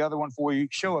deploy the other one for you,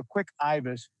 show a quick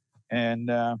IVUS and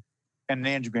an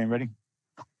angiogram. Ready?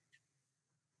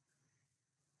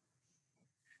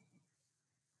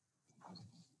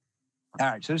 All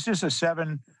right, so this is a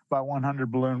 7 by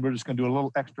 100 balloon. We're just going to do a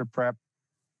little extra prep.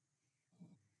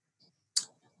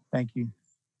 Thank you.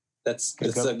 That's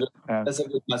a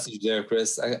good message there,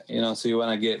 Chris. So you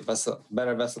want to get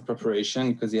better vessel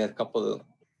preparation because you had a couple of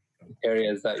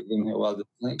areas that you didn't hit well.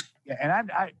 Yeah, and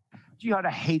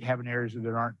I hate having areas that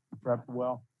aren't prepped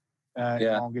well.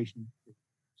 Elongation. So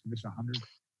this 100.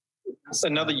 That's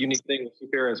another unique thing with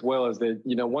Supera as well is that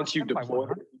once you deploy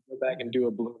it, you go back and do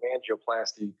a balloon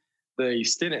angioplasty, the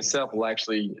stent itself will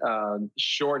actually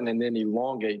shorten and then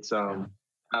elongate some.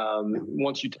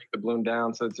 Once you take the balloon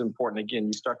down, so it's important. Again,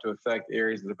 you start to affect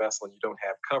areas of the vessel, and you don't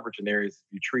have coverage in areas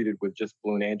you treated with just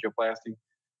balloon angioplasty.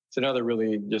 It's another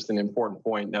really just an important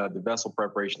point. The vessel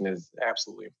preparation is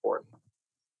absolutely important.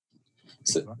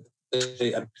 So,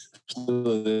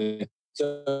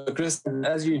 Chris,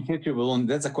 as you hit your balloon,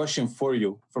 that's a question for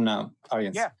you from now,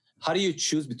 audience. Yeah. How do you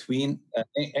choose between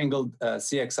angled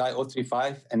CXI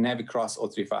 035 and Navicross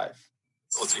 035?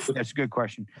 That's a good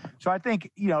question. So I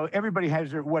think, everybody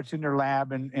has what's in their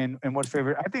lab and what's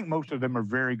favorite. I think most of them are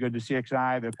very good. The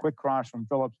CXI, the Quick Cross from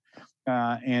Phillips,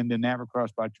 and the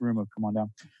Navicross by Terumo. Come on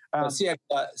down. CXI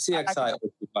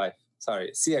 035.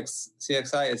 Sorry,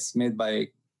 CXI is made by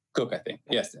Cook, I think.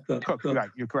 Yes. Cook. Right,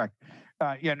 you're correct.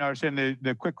 It's in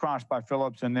the Quick Cross by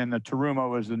Phillips, and then the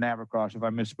Terumo is the Navicross. If I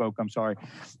misspoke, I'm sorry.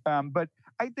 But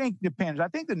I think depends. I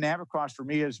think the Navicross for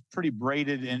me is pretty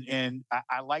braided, and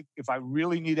I like if I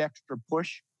really need extra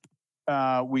push,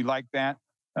 we like that.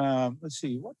 Let's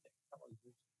see, what the hell is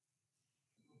this?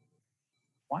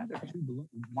 Why are there two balloon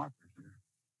markers there?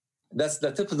 That's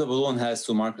the tip of the balloon has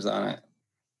 2 markers on it.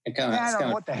 It kind of. I don't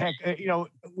know what the heck.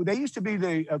 They used to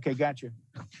be okay, gotcha.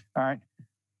 All right.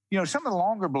 Some of the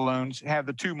longer balloons have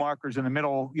the 2 markers in the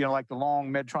middle, like the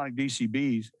long Medtronic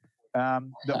DCBs.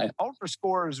 The Ultra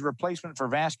Score is a replacement for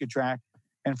Vascutrack.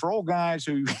 And for old guys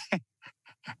who,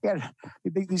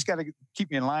 these got to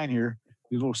keep me in line here,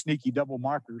 these little sneaky double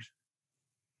markers.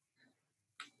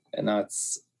 And now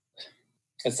it's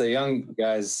a young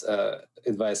guy's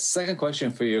advice. Second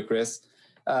question for you, Chris.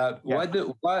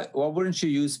 Why wouldn't you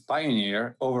use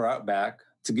Pioneer over Outback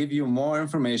to give you more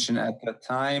information at the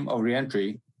time of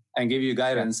reentry and give you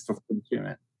guidance for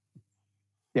treatment?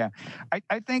 Yeah,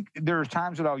 I think there are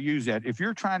times that I'll use that. If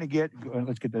you're trying to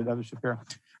let's get the other superior.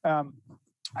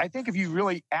 I think if you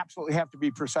really absolutely have to be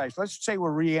precise, let's say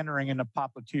we're re-entering in a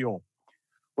popliteal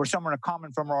or somewhere in a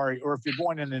common femoral, or if you're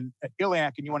going in an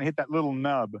iliac and you want to hit that little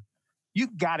nub,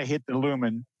 you've got to hit the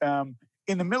lumen.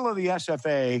 In the middle of the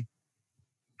SFA,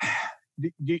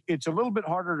 it's a little bit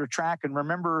harder to track. And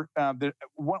remember,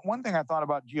 one thing I thought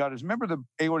about Giada is remember the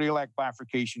aortic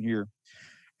bifurcation here.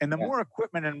 And the more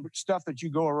equipment and stuff that you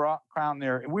go around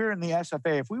there, we're in the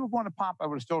SFA. If we were going to pop, I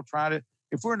would have still tried it.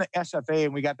 If we're in the SFA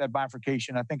and we got that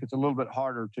bifurcation, I think it's a little bit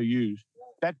harder to use.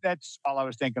 That's all I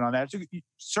was thinking on that. It's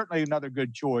certainly another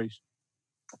good choice.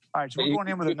 All right, so we're going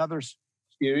in with another.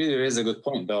 It really is a good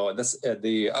point, though. That's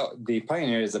the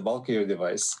Pioneer is a bulkier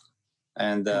device,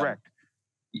 and correct.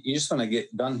 You just want to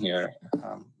get done here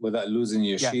without losing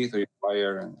your sheath or your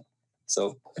wire, and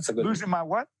so it's a good. Losing my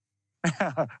what?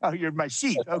 Oh, you're my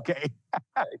sheath. Okay.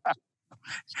 All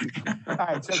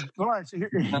right, so Lawrence,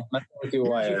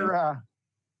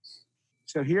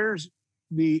 so here's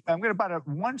I'm going to about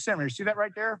 1 centimeter. See that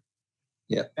right there?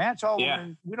 Yeah. That's all. Yeah.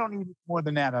 We don't need more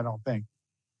than that, I don't think.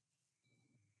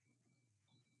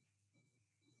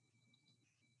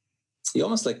 He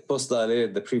almost like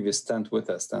post-dilated the previous stent with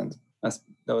a stent. That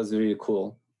was really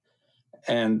cool.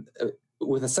 And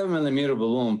with a 7mm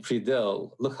balloon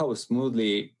pre-dill, look how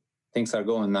smoothly things are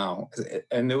going now.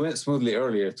 And they went smoothly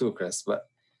earlier too, Chris. But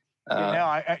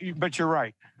but you're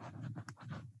right.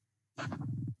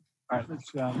 All right,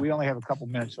 let's. We only have a couple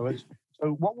minutes, so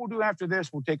what we'll do after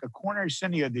this, we'll take a coronary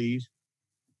cine of these,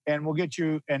 and we'll get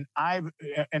you an and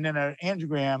then an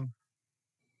angiogram.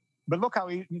 But look how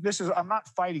I'm not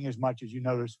fighting as much as you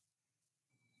notice.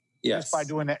 Yes. Just by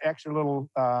doing that extra little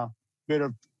bit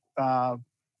of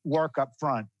work up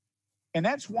front. And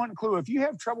that's one clue. If you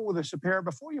have trouble with a superior,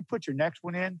 before you put your next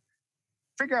one in,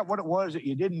 figure out what it was that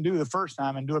you didn't do the first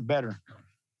time and do it better.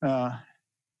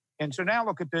 And so now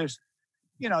look at this.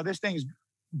 This thing's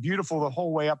beautiful the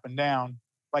whole way up and down,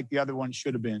 like the other one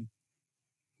should have been.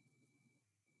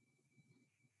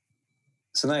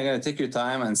 So now you're going to take your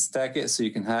time and stack it so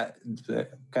you can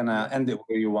kind of end it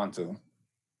where you want to.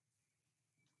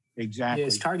 Exactly. Yeah,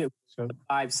 his target was the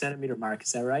 5 centimeter mark.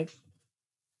 Is that right?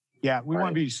 Yeah, we want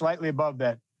to be slightly above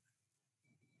that.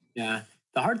 Yeah.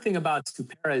 The hard thing about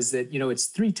supera is that, it's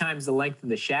 3 times the length of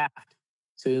the shaft.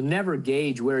 So you'll never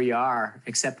gauge where you are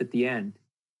except at the end.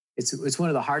 It's one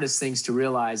of the hardest things to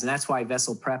realize, and that's why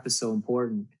vessel prep is so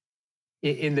important.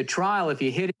 In the trial, if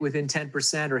you hit it within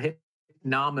 10% or hit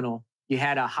nominal, you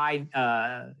had a high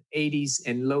 80s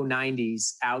and low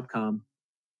 90s outcome.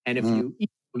 And if you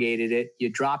elongated it, you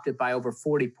dropped it by over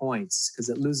 40 points because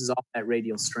it loses all that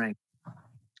radial strength.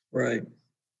 Right.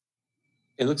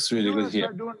 It looks really good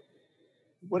here.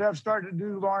 What I've started to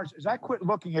do, Lawrence, is I quit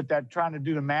looking at that, trying to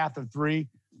do the math of 3.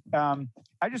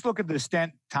 I just look at the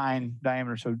stent tine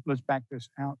diameter. So let's back this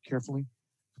out carefully.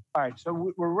 All right,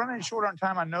 so we're running short on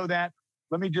time. I know that.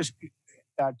 Let me just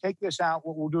take this out.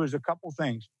 What we'll do is a couple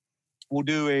things. We'll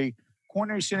do a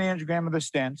coronary cine angiogram of the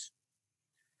stents.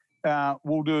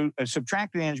 We'll do a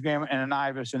subtracted angiogram and an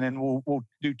IVUS, and then we'll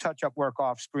do touch-up work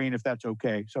off screen if that's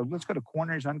okay. So let's go to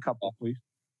coronaries uncoupled, please.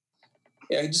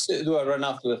 Yeah, just do a run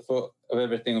after the foot of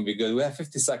everything will be good. We have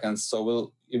 50 seconds,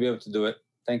 so you'll be able to do it.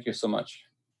 Thank you so much.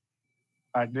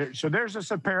 All right, so there's a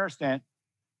superior stent.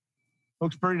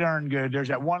 Looks pretty darn good. There's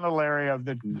that one little area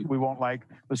that we won't like.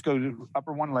 Let's go to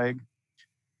upper one leg.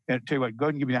 And tell you what, go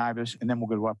ahead and give me the IVUS, and then we'll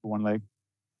go to upper one leg.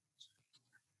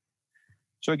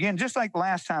 So again, just like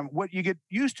last time, what you get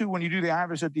used to when you do the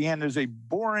IVUS at the end is a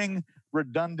boring,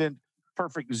 redundant,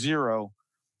 perfect 0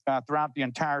 throughout the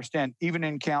entire stent, even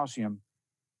in calcium.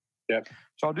 Yep.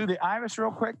 So I'll do the IVUS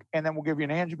real quick, and then we'll give you an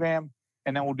angiogram,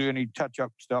 and then we'll do any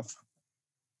touch-up stuff.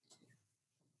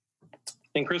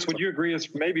 And Chris, would you agree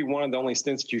it's maybe one of the only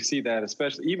stents that you see that,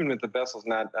 especially even if the vessel's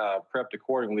not prepped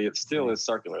accordingly, it still is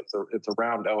circular. It's a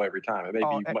round O every time. It may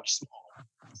be much smaller,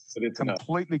 but it's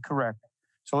completely correct.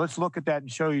 So let's look at that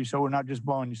and show you so we're not just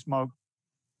blowing you smoke.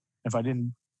 If I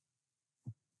didn't.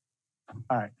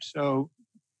 All right. So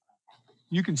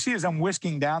you can see as I'm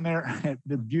whisking down there,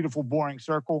 the beautiful boring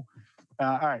circle.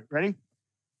 All right. Ready?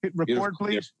 Hit record, Beautiful.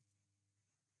 please.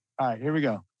 All right. Here we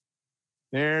go.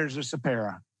 There's a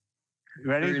Sapera. You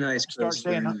ready? Very nice. Start Chris.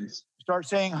 saying, Very nice. start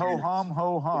saying ho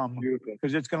hum, Beautiful.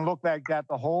 because it's going to look like that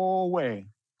the whole way.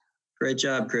 Great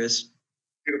job, Chris.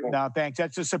 Beautiful. Now, thanks.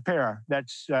 That's a Sapera.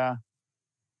 That's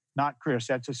not Chris.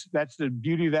 That's the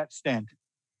beauty of that stent.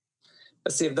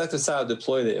 Let's see if Dr. Sao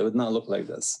deployed it. It would not look like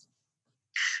this.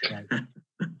 Right. All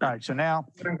right. So now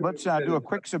let's do a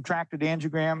quick subtracted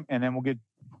angiogram, and then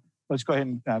let's go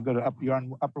ahead and go to your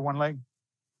upper one leg.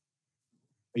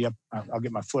 Yep. I'll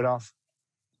get my foot off.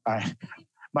 All right.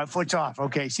 My foot's off.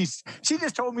 Okay. She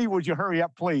just told me, would you hurry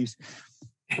up, please?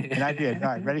 And I did. All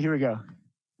right. Ready? Here we go.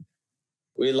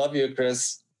 We love you,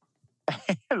 Chris.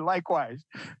 Likewise.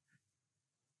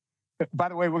 By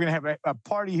the way, we're going to have a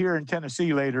party here in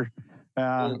Tennessee later.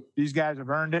 These guys have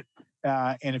earned it.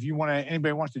 And if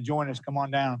anybody wants to join us, come on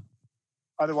down.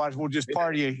 Otherwise, we'll just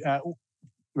party.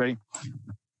 Ready?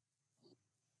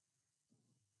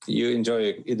 You enjoy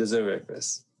it. You deserve it,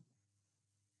 Chris.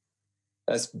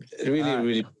 That's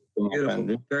really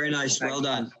Beautiful. Very nice. Well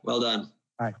done. Well done.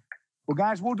 All right. Well,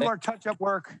 guys, we'll do our touch-up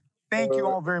work. Thank you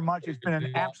all very much. It's been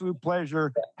an absolute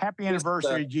pleasure. Happy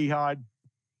anniversary, Jihad.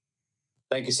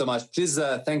 Thank you so much. Please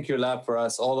thank your lab for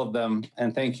us, all of them,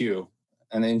 and thank you.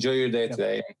 And enjoy your day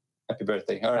today. Happy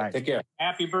birthday. All right. Take care.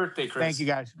 Happy birthday, Chris. Thank you,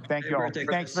 guys. Thank you all. birthday,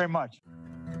 Thanks Chris. very much.